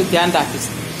વખતે તું ધ્યાન રાખીશ.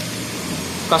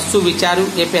 કશું વિચાર્યું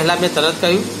એ પહેલાં મેં તરત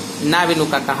કહ્યું, ના વિનુ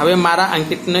કાકા, હવે મારા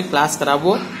અંકિતને ક્લાસ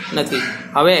કરાવવો નથી.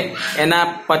 હવે એના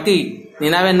પતિ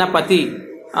નીનાબેનના પતિ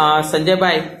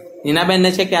સંજયભાઈ નીનાબેનને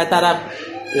છે કે આ તારા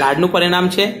લાડનું પરિણામ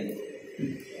છે.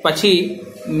 પછી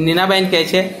નીનાબેન કહે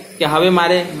છે કે હવે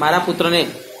મારે મારા પુત્રને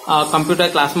કમ્પ્યુટર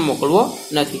ક્લાસમાં મોકલવો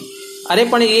નથી. અરે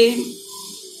પણ એ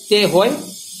તે હોય,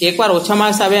 એકવાર ઓછા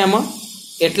માર્ક્સ આવે એમાં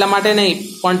એટલા માટે નહીં,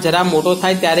 પણ જરા મોટો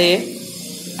થાય ત્યારે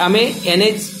અમે એને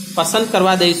જ પસંદ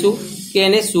કરવા દઈશું કે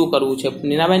એને શું કરવું છે.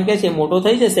 નીનાબેન કહે છે મોટો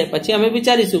થઈ જશે પછી અમે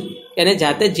વિચારીશું એને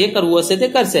જાતે જે કરવું હશે તે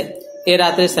કરશે. એ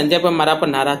રાત્રે સંજય પણ મારા પર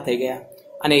નારાજ થઈ ગયા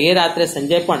અને એ રાત્રે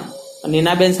સંજય પણ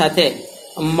નીનાબેન સાથે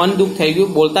મન દુઃખ થઈ ગયું,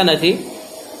 બોલતા નથી.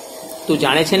 તું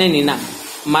જાણે છે ને નીના,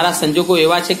 મારા સંજોગો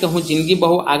એવા છે કે હું જિંદગી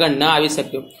બહુ આગળ ન આવી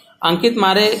શક્યો. અંકિત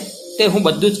મારે તે હું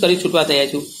બધું જ કરી છૂટવા તૈયાર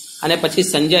છું. અને પછી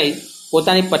સંજય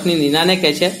પોતાની પત્ની નીનાને કહે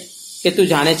છે કે તું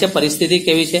જાણે છે પરિસ્થિતિ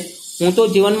કેવી છે. હું તો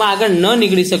જીવનમાં આગળ ન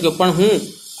નીકળી શક્યો, પણ હું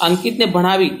અંકિતને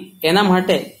ભણાવી એના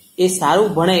માટે એ સારું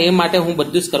ભણે એ માટે હું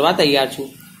બધું જ કરવા તૈયાર છું.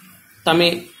 તમે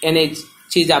એને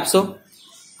ચીજ આપશો?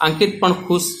 અંકિત પણ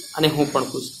ખુશ અને હું પણ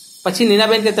ખુશ. પછી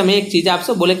નીનાબેન કે તમે એક ચીજ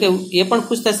આપશો? બોલે કે એ પણ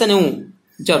ખુશ થશે ને હું.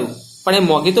 જરૂર, પણ એ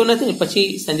મોંઘી તો નથી ને? પછી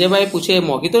સંજયભાઈ પૂછે એ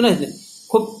મોંઘી તો નથી,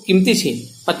 ખૂબ કિંમતી છે,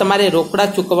 પણ તમારે રોકડા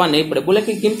ચૂકવવા નહીં પડે. બોલે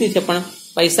કે કિંમતી છે પણ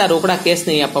પૈસા રોકડા કેશ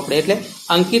નહીં આપવા પડે. એટલે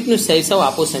અંકિતનું શૈશવ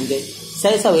આપો સંજય.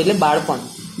 શૈશવ એટલે બાળપણ.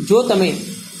 જો તમે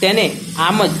તેને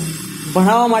આમ જ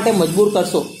ભણાવવા માટે મજબૂર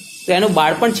કરશો તો એનું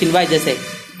બાળપણ છીનવાઈ જશે.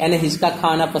 એને હિંચકા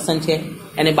ખાવાના પસંદ છે,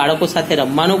 એને બાળકો સાથે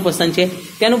રમવાનું પસંદ છે,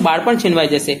 તેનું બાળપણ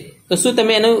છીનવાઈ જશે. તો શું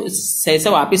તમે એનું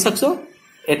શૈશવ આપી શકશો?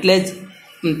 એટલે જ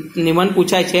નિમન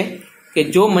પૂછાય છે કે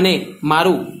જો મને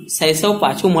મારું શૈશવ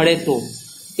પાછું મળે તો.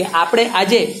 કે આપણે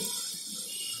આજે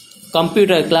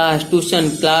computer class, tuition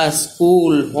class,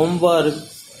 school homework,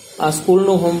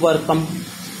 સ્કૂલનું હોમવર્ક,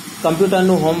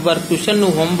 કમ્પ્યુટરનું હોમવર્ક,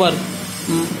 ટ્યુશનનું હોમવર્ક,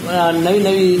 નવી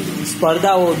નવી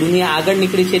સ્પર્ધાઓ, દુનિયા આગળ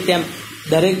નીકળી છે તેમ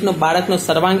દરેકનો બાળકનો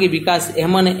સર્વાંગી વિકાસ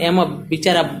એમાં ને એમાં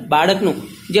બિચારા બાળકનું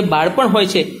જે બાળપણ હોય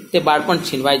છે તે બાળપણ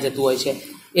છીનવાઈ જતું હોય છે.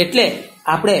 એટલે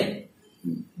આપણે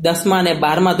 10મા અને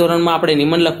 12મા ધોરણમાં આપણે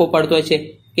નિમન લખવો પડતો હોય છે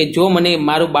કે જો મને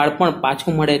મારું બાળપણ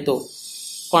પાછું મળે તો.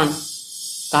 પણ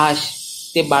કાશ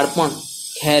તે બાળપણ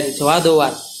ખેર જવા દો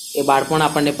વાર, એ બાળપણ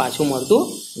આપણને પાછું મળતું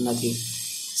નથી.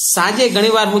 સાંજે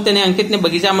ઘણીવાર હું તેને અંકિતને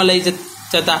બગીચામાં લઈ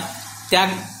જતા,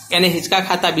 ત્યાં એને હિંચકા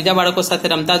ખાતા બીજા બાળકો સાથે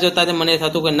રમતા જોતા તે મને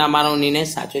થતું કે ના, મારો નિર્ણય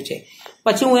સાચો છે.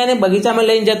 પછી હું એને બગીચામાં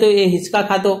લઈને જતો, એ હિંચકા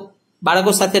ખાતો,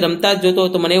 બાળકો સાથે રમતા જ જોતો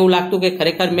તો મને એવું લાગતું કે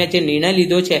ખરેખર મેં જે નિર્ણય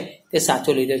લીધો છે તે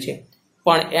સાચો લીધો છે.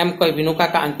 પણ એમ કોઈ વિનુ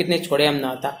કાકા અંકિતને છોડે એમ ન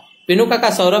હતા. વિનુ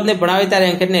કાકા સૌરભને ભણાવે ત્યારે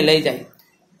અંકિતને લઈ જાય,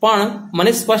 પણ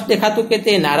મને સ્પષ્ટ દેખાતું કે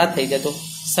તે નારાજ થઈ જતો.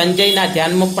 સંજયના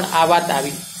ધ્યાનમાં પણ આ વાત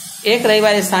આવી. એક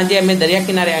રવિવારે સાંજે અમે દરિયા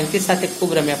કિનારે અંકિત સાથે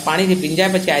ખૂબ રમ્યા. પાણીથી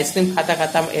ભીંજાય પછી આઈસ્ક્રીમ ખાતા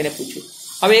ખાતા એને પૂછ્યું.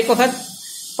 હવે એક વખત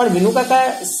પણ વિનુ કાકા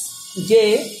જે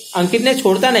અંકિતને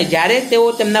છોડતા નહીં, જ્યારે તેઓ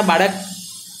તેમના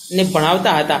બાળકને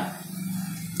ભણાવતા હતા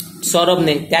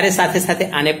સૌરભને, ત્યારે સાથે સાથે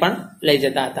આને પણ લઈ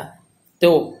જતા હતા. તો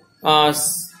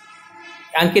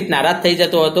અંકિત નારાજ થઈ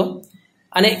જતો હતો.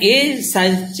 અને એ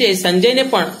સાંજે સંજયને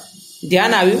પણ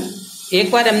ધ્યાન આવ્યું.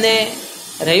 એકવાર એમને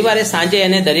રવિવારે સાંજે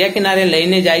એને દરિયા કિનારે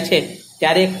લઈને જાય છે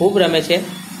ત્યારે ખૂબ રમે છે,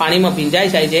 પાણીમાં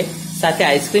ભીંજાઈ જાય છે, સાથે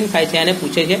આઈસ્ક્રીમ ખાય છે અને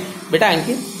પૂછે છે બેટા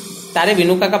અંકિત, તારે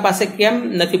વિનુ કાકા પાસે કેમ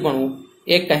નથી ભણવું?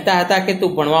 એ કહેતા હતા કે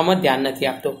તું ભણવામાં ધ્યાન નથી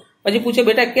આપતો. પછી પૂછે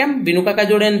બેટા કેમ વિનુ કાકા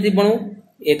જોડે નથી ભણવું?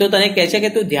 એ તો તને કહે છે કે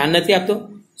તું ધ્યાન નથી આપતો.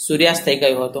 સૂર્યાસ્ત થઈ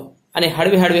ગયો હતો અને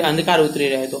હળવે હળવે અંધકાર ઉતરી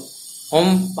રહ્યો હતો.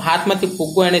 હાથમાંથી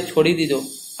ફુગ્ગો એને છોડી દીધો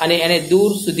અને એને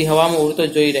દૂર સુધી હવામાં ઉડતો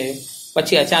જોઈ રહ્યો.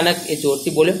 પછી અચાનક એ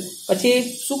જોરથી બોલ્યો. પછી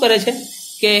શું કરે છે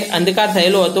કે અંધકાર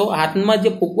થયેલો હતો, હાથમાં જે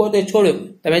ફુગ્ગો હતો એ છોડ્યો.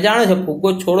 તમે જાણો છો ફુગ્ગો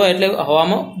છોડો એટલે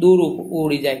હવામાં દૂર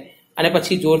ઉડી જાય. અને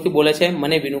પછી જોરથી બોલે છે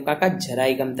મને વિનુ કાકા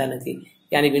જરાય ગમતા નથી.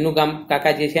 ત્યાંની વિનુ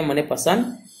કાકા જે છે મને પસંદ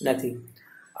નથી.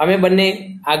 અમે બંને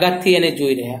આઘાતથી એને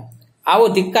જોઈ રહ્યા. આવો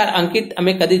ધિક્કાર અંકિત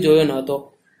અમે કદી જોયો નહોતો.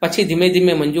 પછી ધીમે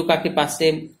ધીમે મંજુ કાકી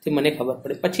પાસેથી મને ખબર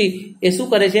પડે. પછી એ શું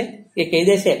કરે છે એ કહી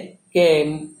દે છે કે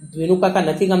વિનુ કાકા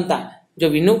નથી ગમતા. જો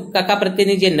વિનુ કાકા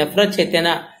પ્રત્યેની જે નફરત છે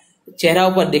તેના ચહેરા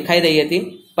ઉપર દેખાઈ રહી હતી.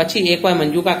 પછી એકવાર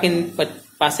મંજુ કાકી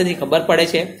પાસેથી ખબર પડે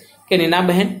છે કે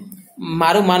નીનાબહેન,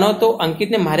 મારું માનો તો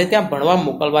અંકિતને મારે ત્યાં ભણવા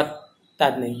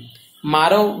મોકલવાતા જ નહીં.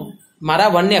 મારા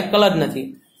વનને અક્કલ જ નથી.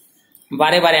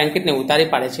 વારે વારે અંકિતને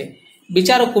ઉતારી પાડે છે.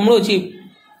 બિચારો કુમળો જીવ.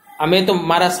 અમે તો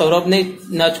મારા સૌરભને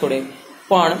ન છોડે.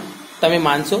 પણ તમે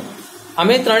માનશો,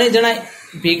 અમે ત્રણેય જણા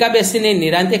ભેગા બેસીને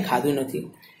નિરાંતે ખાધું નથી.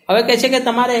 હવે કહે છે કે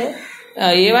તમારે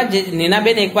એવા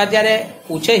નીનાબેન એકવાર જ્યારે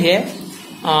પૂછે છે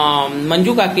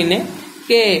મંજુ કાકીને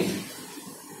કે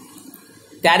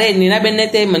ત્યારે નીનાબેનને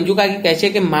તે મંજુ કાકી કહે છે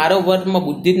કે મારો વર્ગમાં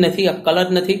બુદ્ધિ જ નથી, અક્કલ જ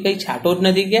નથી, કંઈ છાંટો જ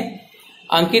નથી. કે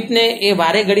અંકિતને એ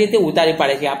વારે ઘડીએ તે ઉતારી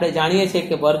પાડે છે. આપણે જાણીએ છીએ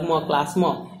કે વર્ગમાં,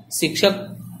 ક્લાસમાં શિક્ષક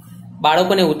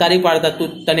બાળકોને ઉતારી પાડતા, તું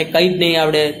તને કંઈ જ નહીં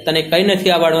આવડે, તને કંઈ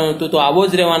નથી આવડવાનું, તું તો આવો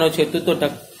જ રહેવાનો છે, તું તો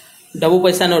ઢબુ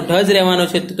પૈસાનો ઢ જ રહેવાનો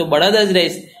છે, તું તો બળદ જ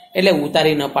રહીશ. એટલે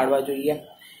ઉતારી ન પાડવા જોઈએ.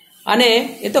 અને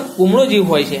એ તો કુમળો જીવ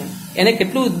હોય છે, એને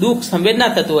કેટલું દુઃખ સંવેદના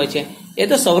થતું હોય છે. એ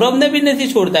તો સૌરભને બી નથી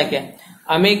છોડતા. કે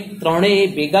અમે ત્રણેય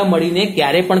ભેગા મળીને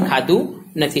ક્યારે પણ ખાધું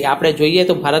નથી. આપણે જોઈએ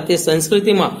તો ભારતીય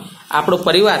સંસ્કૃતિમાં આપણો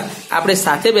પરિવાર આપણે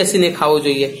સાથે બેસીને ખાવો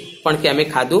જોઈએ, પણ કે અમે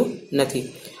ખાધું નથી.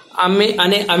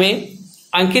 અમે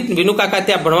અંકિત વિનુકાકા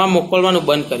ત્યાં ભણવા મોકલવાનું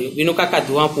બંધ કર્યું. વિનુકાકા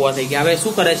ધુઆ પુઆ થઈ ગયા. હવે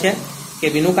શું કરે છે કે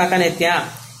વિનુકાકાને ત્યાં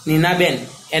નીનાબેન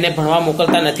એને ભણવા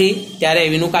મોકલતા નથી. ત્યારે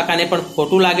વિનુકાકાને પણ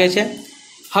ખોટું લાગે છે.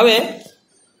 હવે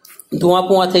ધુઆ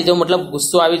પુઆ થઈ જવું મતલબ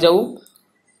ગુસ્સો આવી જવું.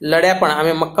 લડ્યા પણ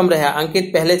અમે મક્કમ રહ્યા. અંકિત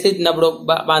પહેલેથી જ નબળો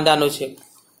બાંધાનો છે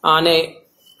અને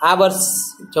આ વર્ષ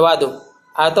જવા દો,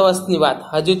 આવતા વર્ષની વાત.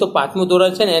 હજુ તો 5મું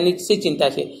ધોરણ છે ને, એની શી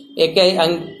ચિંતા છે.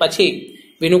 પછી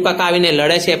વિનુકાકા આવીને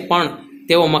લડે છે, પણ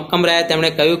તેઓ મક્કમ રહ્યા. તેમણે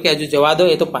કહ્યું કે હજુ જવા દો,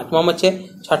 એ તો 5મામાં છે,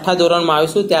 6ઠ્ઠા ધોરણમાં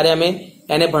આવીશું ત્યારે અમે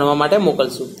એને ભણવા માટે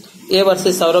મોકલશું. એ વર્ષે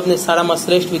સૌરભને શાળામાં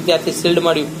શ્રેષ્ઠ વિદ્યાર્થી શિલ્ડ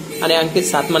મળ્યું અને અંકિત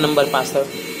 7મા નંબર પાસ થયો.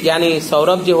 યાની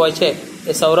સૌરભ જે હોય છે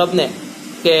એ સૌરભને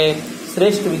કે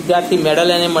શ્રેષ્ઠ વિદ્યાર્થી મેડલ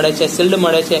એને મળે છે, શિલ્ડ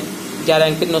મળે છે. જ્યારે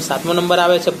અંકિતનો 7મો નંબર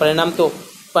આવે છે. પરિણામ તો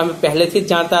અમે પહેલેથી જ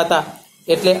જાણતા હતા.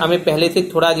 એટલે અમે પહેલેથી જ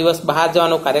થોડા દિવસ બહાર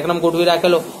જવાનો કાર્યક્રમ ગોઠવી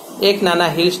રાખેલો. એક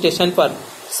નાના હિલ સ્ટેશન પર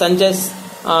સંજય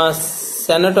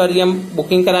સેનેટોરિયમ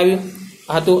બુકિંગ કરાવ્યું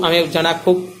હતું. અમે જણા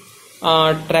ખૂબ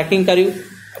ટ્રેકિંગ કર્યું.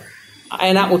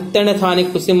 એના ઉત્તીર્ણ થવાની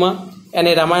ખુશીમાં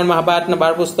એને રામાયણ મહાભારતના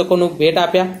બાળપુસ્તકોનું ભેટ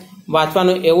આપ્યા.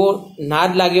 વાંચવાનો એવો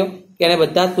નાદ લાગ્યો કે એને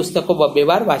બધા જ પુસ્તકો 2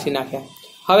 વાર વાંચી નાખ્યા.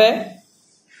 હવે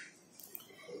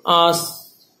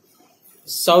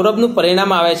સૌરભનું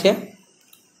પરિણામ આવે છે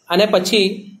અને પછી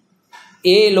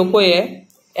એ લોકોએ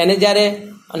એને જ્યારે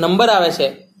નંબર આવે છે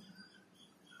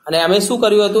અને અમે શું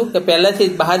કર્યું હતું કે પહેલાંથી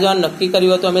જ બહાર જવાનું નક્કી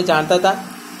કર્યું હતું. અમે જાણતા હતા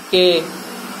કે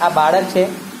આ બાળક છે,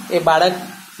 એ બાળક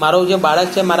મારો જે બાળક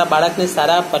છે, મારા બાળકને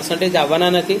સારા પર્સન્ટેજ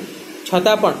આવવાના નથી,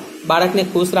 છતાં પણ બાળકને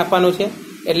ખુશ રાખવાનું છે.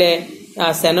 એટલે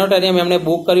સેનેટોરિયમ એમણે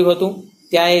બુક કર્યું હતું.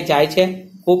 ત્યાં એ જાય છે,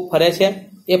 ખૂબ ફરે છે.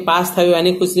 એ પાસ થયો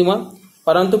એની ખુશીમાં,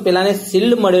 પરંતુ પેલાને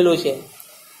શિલ્ડ મળેલું છે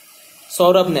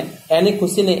સૌરભને, એની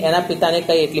ખુશીને એના પિતાને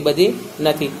કંઈ એટલી બધી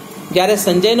નથી. જ્યારે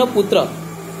સંજયનો પુત્ર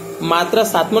માત્ર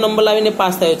 7મો નંબર લાવીને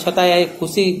પાસ થયો, છતાં એ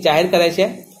ખુશી જાહેર કરે છે.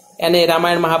 એને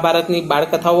રામાયણ મહાભારતની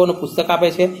બાળકથાઓનું પુસ્તક આપે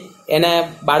છે. એના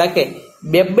બાળકે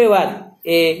 2 વાર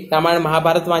એ રામાયણ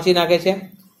મહાભારત વાંચી નાખે છે.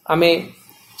 અમે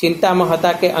ચિંતામાં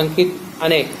હતા કે અંકિત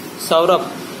અને સૌરભ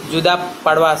જુદા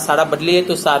પાડવા શાળા બદલીએ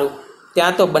તો સારું.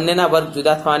 ત્યાં તો બંનેના વર્ગ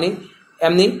જુદા થવાની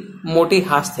એમની મોટી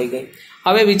હાશ થઈ ગઈ.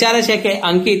 હવે વિચારે છે કે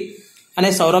અંકિત અને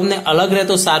સૌરભને અલગ રહે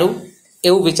તો સારું,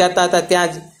 એવું વિચારતા હતા.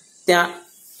 ત્યાં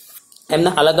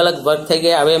એમના અલગ અલગ વર્ગ થઈ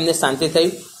ગયા. હવે એમને શાંતિ થઈ.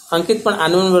 અંકિત પણ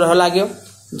આનંદ રહેવા લાગ્યો,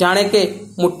 જાણે કે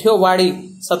મુઠ્ઠીઓ વાળી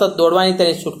સતત દોડવાની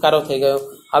તેને છુટકારો થઈ ગયો.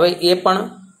 હવે એ પણ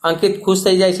અંકિત ખુશ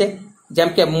થઈ જાય છે. જેમ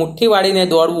કે મુઠ્ઠી વાળીને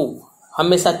દોડવું,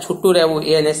 હંમેશા છૂટું રહેવું,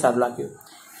 એ એને સારું લાગ્યું.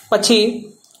 પછી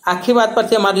આખી વાત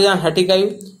પરથી મારું ધ્યાન હટી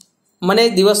ગયું. મને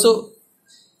દિવસો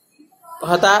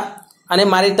હતા અને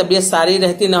મારી તબિયત સારી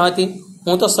રહેતી ન હતી.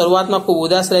 હું તો શરૂઆતમાં ખૂબ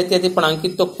ઉદાસ રહેતી હતી, પણ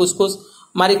અંકિત તો ખુશ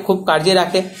મારી ખૂબ કાળજી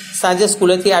રાખે. સાંજે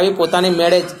સ્કૂલેથી આવી પોતાની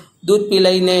મેળે જ દૂધ પી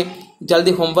લઈને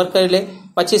જલ્દી હોમવર્ક કરી લે.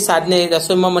 પછી સાંજને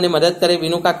રસોઈમાં મને મદદ કરે.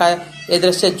 વિનુકાકા એ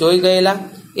દ્રશ્ય જોઈ ગયેલા,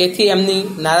 એથી એમની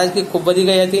નારાજગી ખૂબ વધી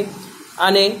ગઈ હતી.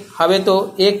 અને હવે તો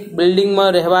એક બિલ્ડિંગમાં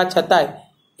રહેવા છતાંય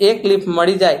એક લિફ્ટ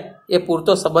મળી જાય એ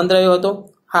પૂરતો સંબંધ રહ્યો હતો.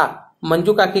 હા,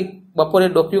 મંજુ કાકી બપોરે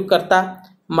ડોક્યું કરતા,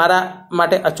 મારા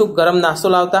માટે અચૂક ગરમ નાસ્તો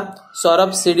લાવતા.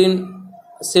 સૌરભ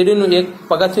સીડીનું એક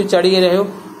પગથિયું ચડી રહ્યો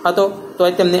હતો,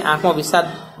 તોય તેમની આંખમાં વિષાદ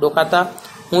ડોકાતા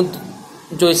હું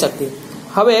જોઈ શકતી.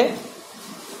 હવે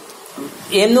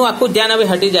એમનું આખું ધ્યાન હવે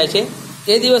હટી જાય છે.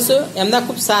 એ દિવસો એમના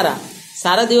ખૂબ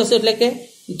સારા દિવસો. એટલે કે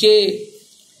જે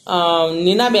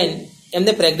નીનાબેન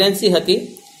એમને પ્રેગ્નન્સી હતી,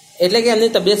 એટલે કે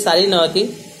એમની તબિયત સારી ન હતી.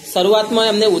 શરૂઆતમાં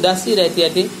એમને ઉદાસી રહેતી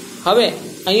હતી. હવે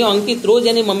અહીં અંકિત રોજ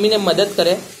એની મમ્મીને મદદ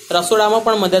કરે, રસોડામાં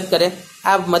પણ મદદ કરે.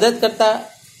 આ મદદ કરતા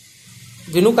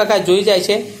વિનુકાકા જોઈ જાય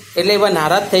છે એટલે એવા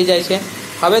નારાજ થઈ જાય છે.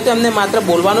 હવે તો એમને માત્ર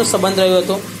બોલવાનો સંબંધ રહ્યો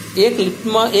હતો. એક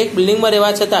લિફ્ટમાં એક બિલ્ડિંગમાં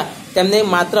રહેવા છતાં તેમને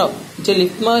માત્ર જે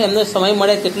લિફ્ટમાં એમને સમય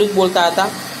મળે તેટલું જ બોલતા હતા.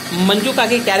 મંજુ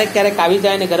કાકી ક્યારેક ક્યારેક આવી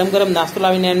જાય અને ગરમ ગરમ નાસ્તો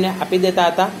લાવીને એમને આપી દેતા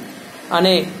હતા.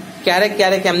 અને ક્યારેક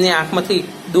ક્યારેક એમની આંખમાંથી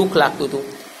દુઃખ લાગતું હતું.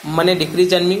 મને દીકરી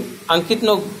જન્મી.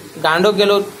 અંકિતનો ગાંડો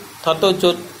ગેલો થતો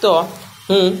જોતો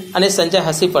હું અને સંજય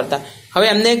હસી પડતા. હવે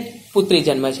એમને એક પુત્રી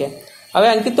જન્મ છે. હવે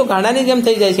અંકિત તો ગાંડાની જેમ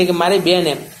થઈ જાય છે કે મારી બેન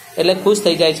એમ, એટલે ખુશ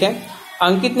થઈ જાય છે.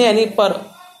 અંકિતને એની પર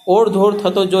ઓળધોળ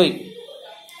થતો જોઈ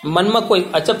મનમાં કોઈ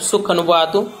અચપ સુખ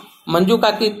અનુભવાતું. મંજુ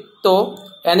કાકી તો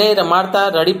એને રમાડતા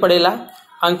રડી પડેલા.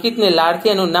 અંકિતને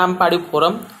લાડથી એનું નામ પાડ્યું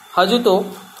ફોરમ. હજુ તો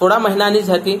થોડા મહિનાની જ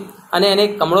હતી અને એને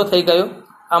કમળો થઈ ગયો.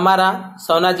 અમારા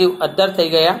સૌના જીવ અદ્ધર થઈ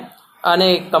ગયા અને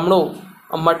કમળો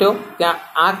મટ્યો ત્યાં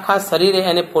આખા શરીરે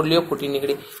એને ફોડલીઓ ફૂટી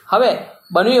નીકળી. હવે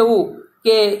બન્યું એવું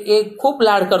કે એ ખૂબ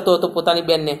લાડ કરતો હતો પોતાની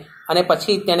બેનને અને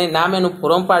પછી તેને નામ એનું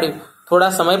ફોરમ પાડ્યું.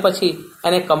 થોડા સમય પછી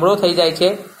એને કમળો થઈ જાય છે,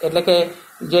 એટલે કે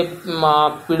જે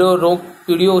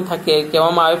પીળીઓ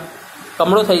કહેવામાં આવે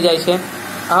કમળો થઈ જાય છે.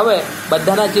 હવે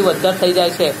બધાના જીવ અદ્ધર થઈ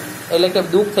જાય છે, એટલે કે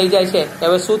દુઃખ થઈ જાય છે.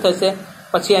 હવે શું થશે?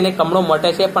 પછી એને કમળો મટે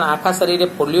છે પણ આખા શરીરે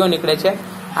ફોડલીઓ નીકળે છે.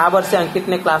 આ વર્ષે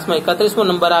અંકિતને ક્લાસમાં 31મો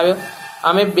નંબર આવ્યો.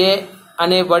 અમે બે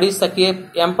અને વળી શકીએ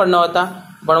એમ પણ ન હતા.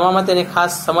 ભણવામાં તેને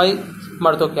ખાસ સમય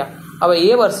મળતો ક્યાં. હવે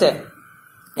એ વર્ષે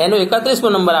એનો 31મો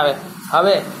નંબર આવે.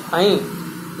 હવે અહીં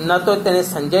ન તો તેને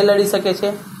સંજય લડી શકે છે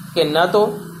કે ન તો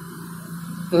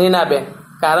નીનાબેન,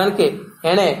 કારણ કે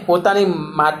એણે પોતાની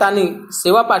માતાની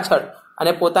સેવા પાછળ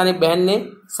અને પોતાની બહેનની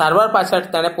સારવાર પાછળ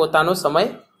તેણે પોતાનો સમય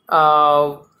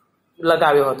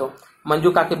લગાવ્યો હતો. મંજુ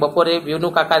કાકી બપોરે વિનુ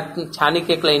કાકા છાની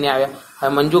કેક લઈને આવ્યા. હવે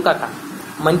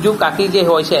મંજુ કાકી જે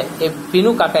હોય છે એ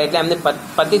વિનુ કાકા એટલે એમને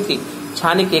પતિથી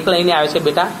છાની કેક લઈને આવે છે.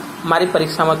 બેટા, મારી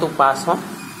પરીક્ષામાં તું પાસ હો.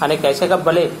 અને કહે છે કે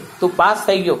ભલે તું પાસ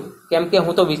થઈ ગયો, કેમ કે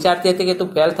હું તો વિચારતી હતી કે તું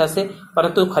ફેલ થશે,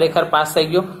 પરંતુ ખરેખર પાસ થઈ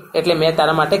ગયો એટલે મેં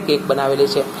તારા માટે કેક બનાવેલી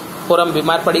છે. ફોરમ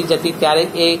બીમાર પડી જતી ત્યારે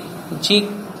એ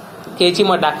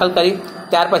કેજીમાં દાખલ કરી.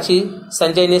 ત્યાર પછી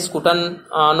સંજયને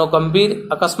સ્કૂટરનો ગંભીર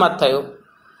અકસ્માત થયો.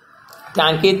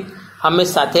 ત્યાં અંકિત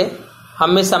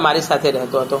હંમેશા મારી સાથે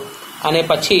રહેતો હતો અને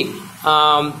પછી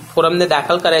ફોરમને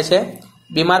દાખલ કરે છે.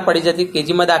 બીમાર પડી જતી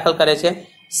કેજીમાં દાખલ કરે છે.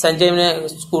 સંજયને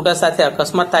સ્કૂટર સાથે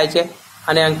અકસ્માત થાય છે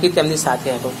અને અંકિત તેમની સાથે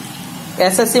હતો.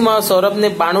 એસએસસીમાં સૌરભને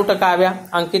 92% આવ્યા,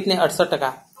 અંકિતને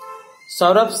 68%.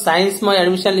 સૌરભ સાયન્સમાં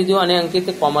એડમિશન લીધું અને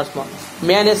અંકિતે કોમર્સમાં.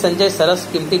 મેં અને સંજય સરસ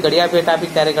કિંમતી ઘડિયાળ ભેટ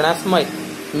આપી ત્યારે ઘણા સમય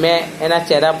મેં એના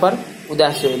ચહેરા પર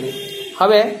ઉદાસ જોયેલી.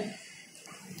 હવે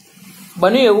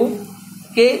બન્યું એવું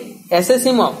કે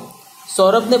એસએસસીમાં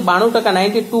સૌરભને 92%,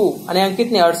 92, અને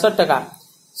અંકિતને 68%.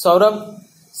 સૌરભ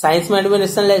સાયન્સમાં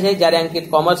એડમિશન લે છે જ્યારે અંકિત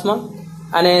કોમર્સમાં.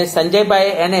 અને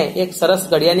સંજયભાઈએ એને એક સરસ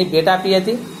ઘડિયાળની ભેટ આપી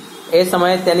હતી. એ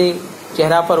સમયે તેની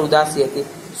ચહેરા પર ઉદાસી હતી.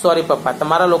 સોરી પપ્પા,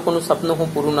 તમારા લોકોનું સપનું હું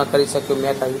પૂરું ન કરી શક્યો,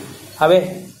 મેં કહ્યું. હવે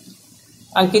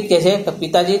અંકિત કહે છે કે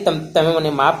પિતાજી તમે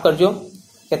મને માફ કરજો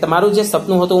કે તમારું જે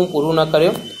સપનું હતું હું પૂરું ન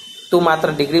કર્યો. તું માત્ર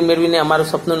ડિગ્રી મેળવીને અમારું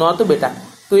સપનું નહોતું બેટા,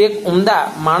 તું એક ઉમદા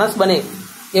માણસ બને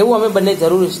એવું અમે બંને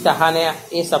જરૂર ઈચ્છતા. હા, ને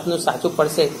એ સપનું સાચું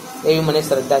પડશે એવી મને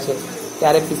શ્રદ્ધા છે.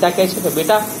 ત્યારે પિતા કહે છે કે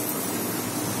બેટા,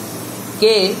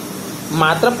 કે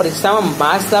માત્ર પરીક્ષામાં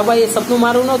માર્ક્સ લાવવા એ સપનું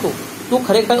મારું નહોતું. તું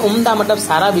ખરેખર ઉમદા મતલબ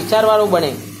સારા વિચારવાળો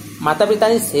બને, માતા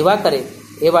પિતાની સેવા કરે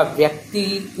એવા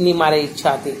વ્યક્તિની મારે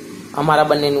ઈચ્છા હતી અમારા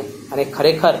બંનેનું. અને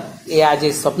ખરેખર એ આ જે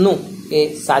સપનું એ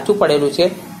સાચું પડેલું છે.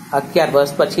 11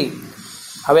 વર્ષ પછી,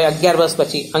 હવે 11 વર્ષ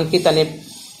પછી અંકિત અને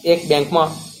એક બેંકમાં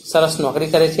સરસ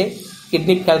નોકરી કરે છે.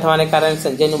 કિડની ફેલ થવાને કારણે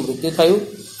સંજયનું મૃત્યુ થયું.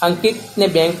 અંકિતને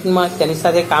બેંકમાં તેની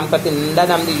સાથે કામ કરતી નંદા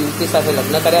નામની યુવતી સાથે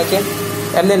લગ્ન કર્યા છે.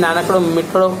 એમને નાનકડો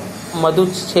મીઠડો મધુ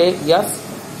છે યશ.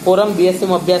 ફોરમ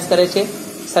બીએસસીમાં અભ્યાસ કરે છે.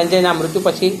 સંજયના મૃત્યુ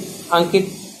પછી અંકિત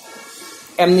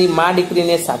એમની મા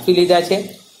દીકરીને સાચવી લીધા છે.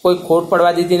 કોઈ ખોટ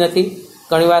પડવા દીધી નથી.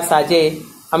 ઘણીવાર સાંજે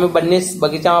અમે બંને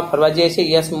બગીચામાં ફરવા જઈએ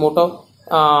છીએ. યશ મોટો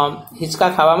હિંચકા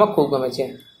ખાવામાં ખૂબ ગમે છે.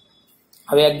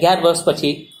 હવે 11 વર્ષ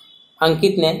પછી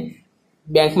અંકિતને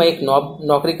બેંકમાં એક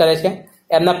નોકરી કરે છે.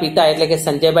 એમના પિતા એટલે કે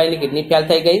સંજયભાઈની કિડની ફેલ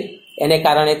થઈ ગઈ, એને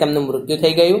કારણે તેમનું મૃત્યુ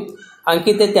થઈ ગયું.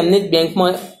 અંકિતે તેમની જ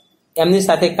બેંકમાં એમની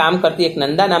સાથે કામ કરતી એક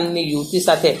નંદા નામની યુવતી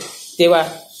સાથે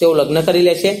તેઓ લગ્ન કરી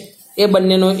લે છે. એ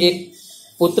બંનેનો એક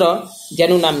પુત્ર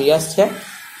જેનું નામ યશ છે.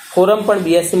 ફોરમ પણ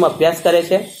બીએસસીમાં અભ્યાસ કરે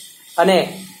છે. અને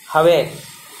હવે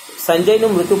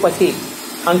સંજયનું મૃત્યુ પછી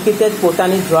અંકિતે જ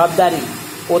પોતાની જવાબદારી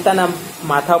પોતાના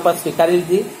માથા ઉપર સ્વીકારી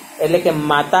લીધી. એટલે કે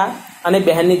માતા અને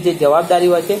બહેનની જે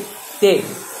જવાબદારી હોય છે તે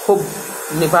ખૂબ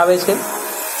નિભાવે છે,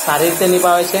 સારી રીતે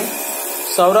નિભાવે છે.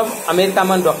 સૌરભ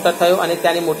અમેરિકામાં ડૉક્ટર થયો અને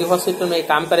ત્યાંની મોટી હોસ્પિટલમાં એ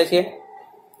કામ કરે છે.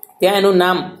 ત્યાં એનું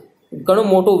નામ ઘણું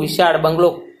મોટું વિશાળ બંગલો,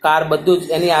 કાર બધું જ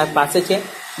એની પાસે છે.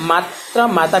 માત્ર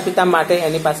માતા પિતા માટે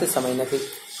એની પાસે સમય નથી.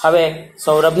 હવે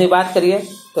સૌરભની વાત કરીએ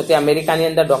તો તે અમેરિકાની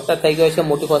અંદર ડૉક્ટર થઈ ગયો છે,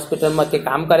 મોટી હોસ્પિટલમાં તે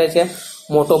કામ કરે છે,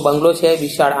 મોટો બંગલો છે,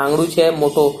 વિશાળ આંગણું છે,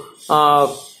 મોટો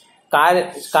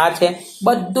કાર છે,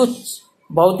 બધું જ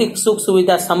ભૌતિક સુખ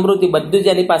સુવિધા સમૃદ્ધિ બધું જ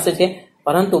એની પાસે છે,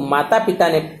 પરંતુ માતા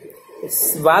પિતાને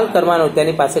વાલ કરવાનો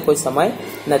તેની પાસે કોઈ સમય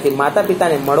નથી, માતા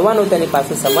પિતાને મળવાનો તેની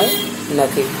પાસે સમય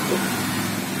નથી.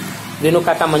 વિનુ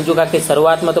કાકા મંજુ કાકી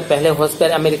શરૂઆતમાં તો પહેલે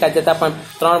હોસ્પિટલ અમેરિકા જતા, પણ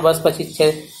 3 વર્ષ પછી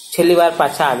છેલ્લી વાર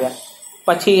પાછા આવ્યા.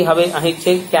 પછી હવે અહીં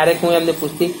છે. ક્યારેક હું એમને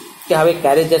પૂછતી કે હવે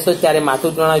ક્યારે જશો, ત્યારે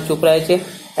માથું જોડાવી ચૂપ રહે છે.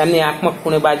 એમની આંખમાં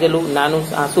ખૂણે બાજેલું નાનું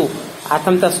આંસુ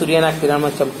આથમતા સૂર્યના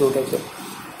કિરણમાં ચમકી ઉઠે છે.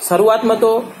 શરૂઆતમાં તો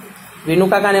વિનુ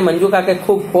કાકા અને મંજુ કાકે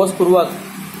ખૂબ હોશપૂર્વક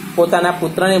પોતાના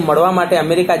પુત્રને મળવા માટે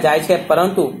અમેરિકા જાય છે,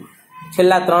 પરંતુ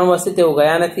છેલ્લા 3 વર્ષથી તેઓ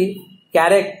ગયા નથી.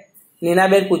 ક્યારેક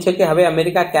નીનાબેન પૂછે કે હવે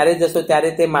અમેરિકા ક્યારે જશો, ત્યારે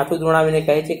તે માથું ધૂણાવીને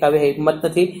કહે છે કે હવે હિંમત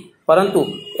નથી, પરંતુ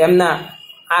એમના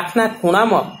આંખના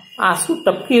ખૂણામાં આંસુ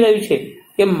ટપકી રહ્યું છે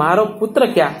કે મારો પુત્ર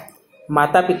ક્યાં,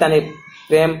 માતા પિતાને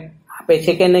પ્રેમ આપે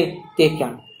છે કે નહીં તે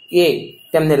ક્યાં, એ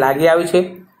તેમને લાગી આવ્યું છે.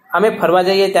 અમે ફરવા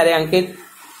જઈએ ત્યારે અંકિત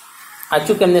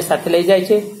અચૂક એમને સાથે લઈ જાય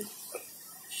છે.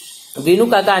 વિનુ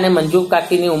કાકા અને મંજુ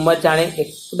કાકીની ઉંમર જાણે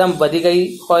એકદમ વધી ગઈ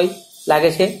હોય લાગે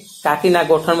છે. કાકીના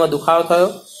ગોઠણમાં દુખાવો થયો,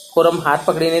 કોરમ હાથ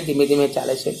પકડીને ધીમે ધીમે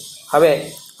ચાલે છે. હવે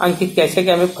અંકિત કહે છે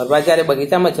કે અમે ફરવા જ્યારે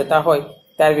બગીચામાં જતા હોય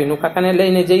ત્યારે વિનુ કાકાને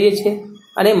લઈને જઈએ છીએ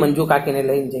અને મંજુ કાકીને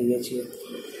લઈને જઈએ છીએ.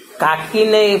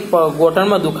 કાકીને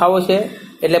ગોઠણમાં દુખાવો છે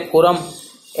એટલે કોરમ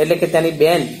એટલે કે તેની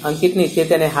બેન અંકિતની તે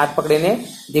તેને હાથ પકડીને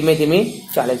ધીમે ધીમે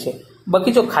ચાલે છે.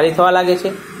 બગીચો ખાલી થવા લાગે છે,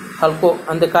 હલકો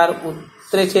અંધકાર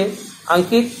ઉતરે છે.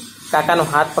 અંકિત કાકાનો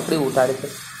હાથ પકડી ઉતારે છે.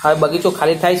 હવે બગીચો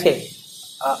ખાલી થાય છે,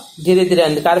 ધીરે ધીરે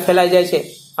અંધકાર ફેલાઈ જાય છે.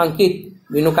 અંકિત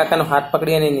વિનુ કાકાનો હાથ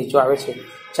પકડી અને નીચે આવે છે.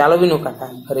 ચાલો વિનુ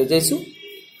કાકા, ઘરે જઈશું.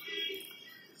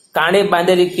 કાંડે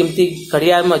બાંધેલી કિંમતી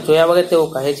ઘડિયાળમાં જોયા વગર તેઓ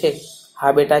કહે છે,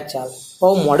 હા બેટા ચાલ,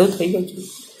 બહુ મોડું થઈ ગયું છે.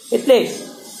 એટલે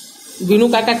વિનુ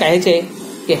કાકા કહે છે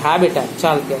કે હા બેટા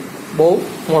ચાલ, કે બહુ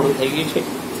મોડું થઈ ગયું છે.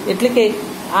 એટલે કે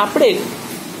આપણે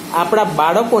આપણા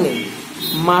બાળકોને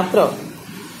માત્ર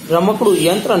રમકડું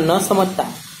યંત્ર ન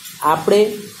સમજતા, આપણે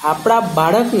આપણા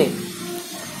બાળકને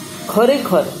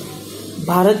ખરેખર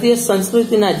ભારતીય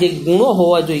સંસ્કૃતિના જે ગુણો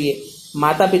હોવા જોઈએ,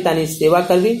 માતા પિતાની સેવા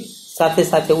કરવી, સાથે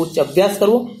સાથે ઉચ્ચ અભ્યાસ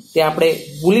કરવો, તે આપણે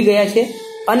ભૂલી ગયા છે.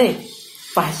 અને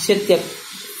પાશ્ચાત્ય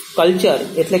કલ્ચર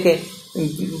એટલે કે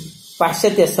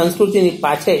પાશ્ચાત્ય સંસ્કૃતિની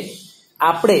પાછળ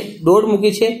આપણે દોડ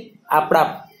મૂકી છે. આપણા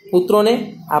પુત્રોને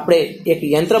આપણે એક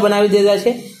યંત્ર બનાવી દીધા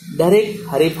છે. દરેક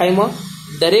હરીફાઈમાં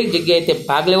દરેક જગ્યાએ તે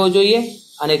ભાગ લેવો જોઈએ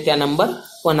અને ત્યાં નંબર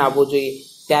 1 આવવો જોઈએ.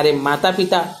 ત્યારે માતા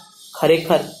પિતા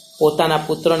ખરેખર પોતાના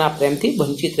પુત્રોના પ્રેમથી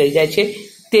વંચિત રહી જાય છે.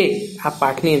 તે આ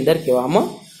પાઠની અંદર કહેવામાં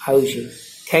આવ્યું છે.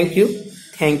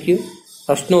 Thank you.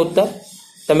 પ્રશ્નો ઉત્તર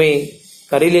તમે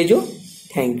કરી લેજો.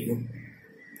 Thank you.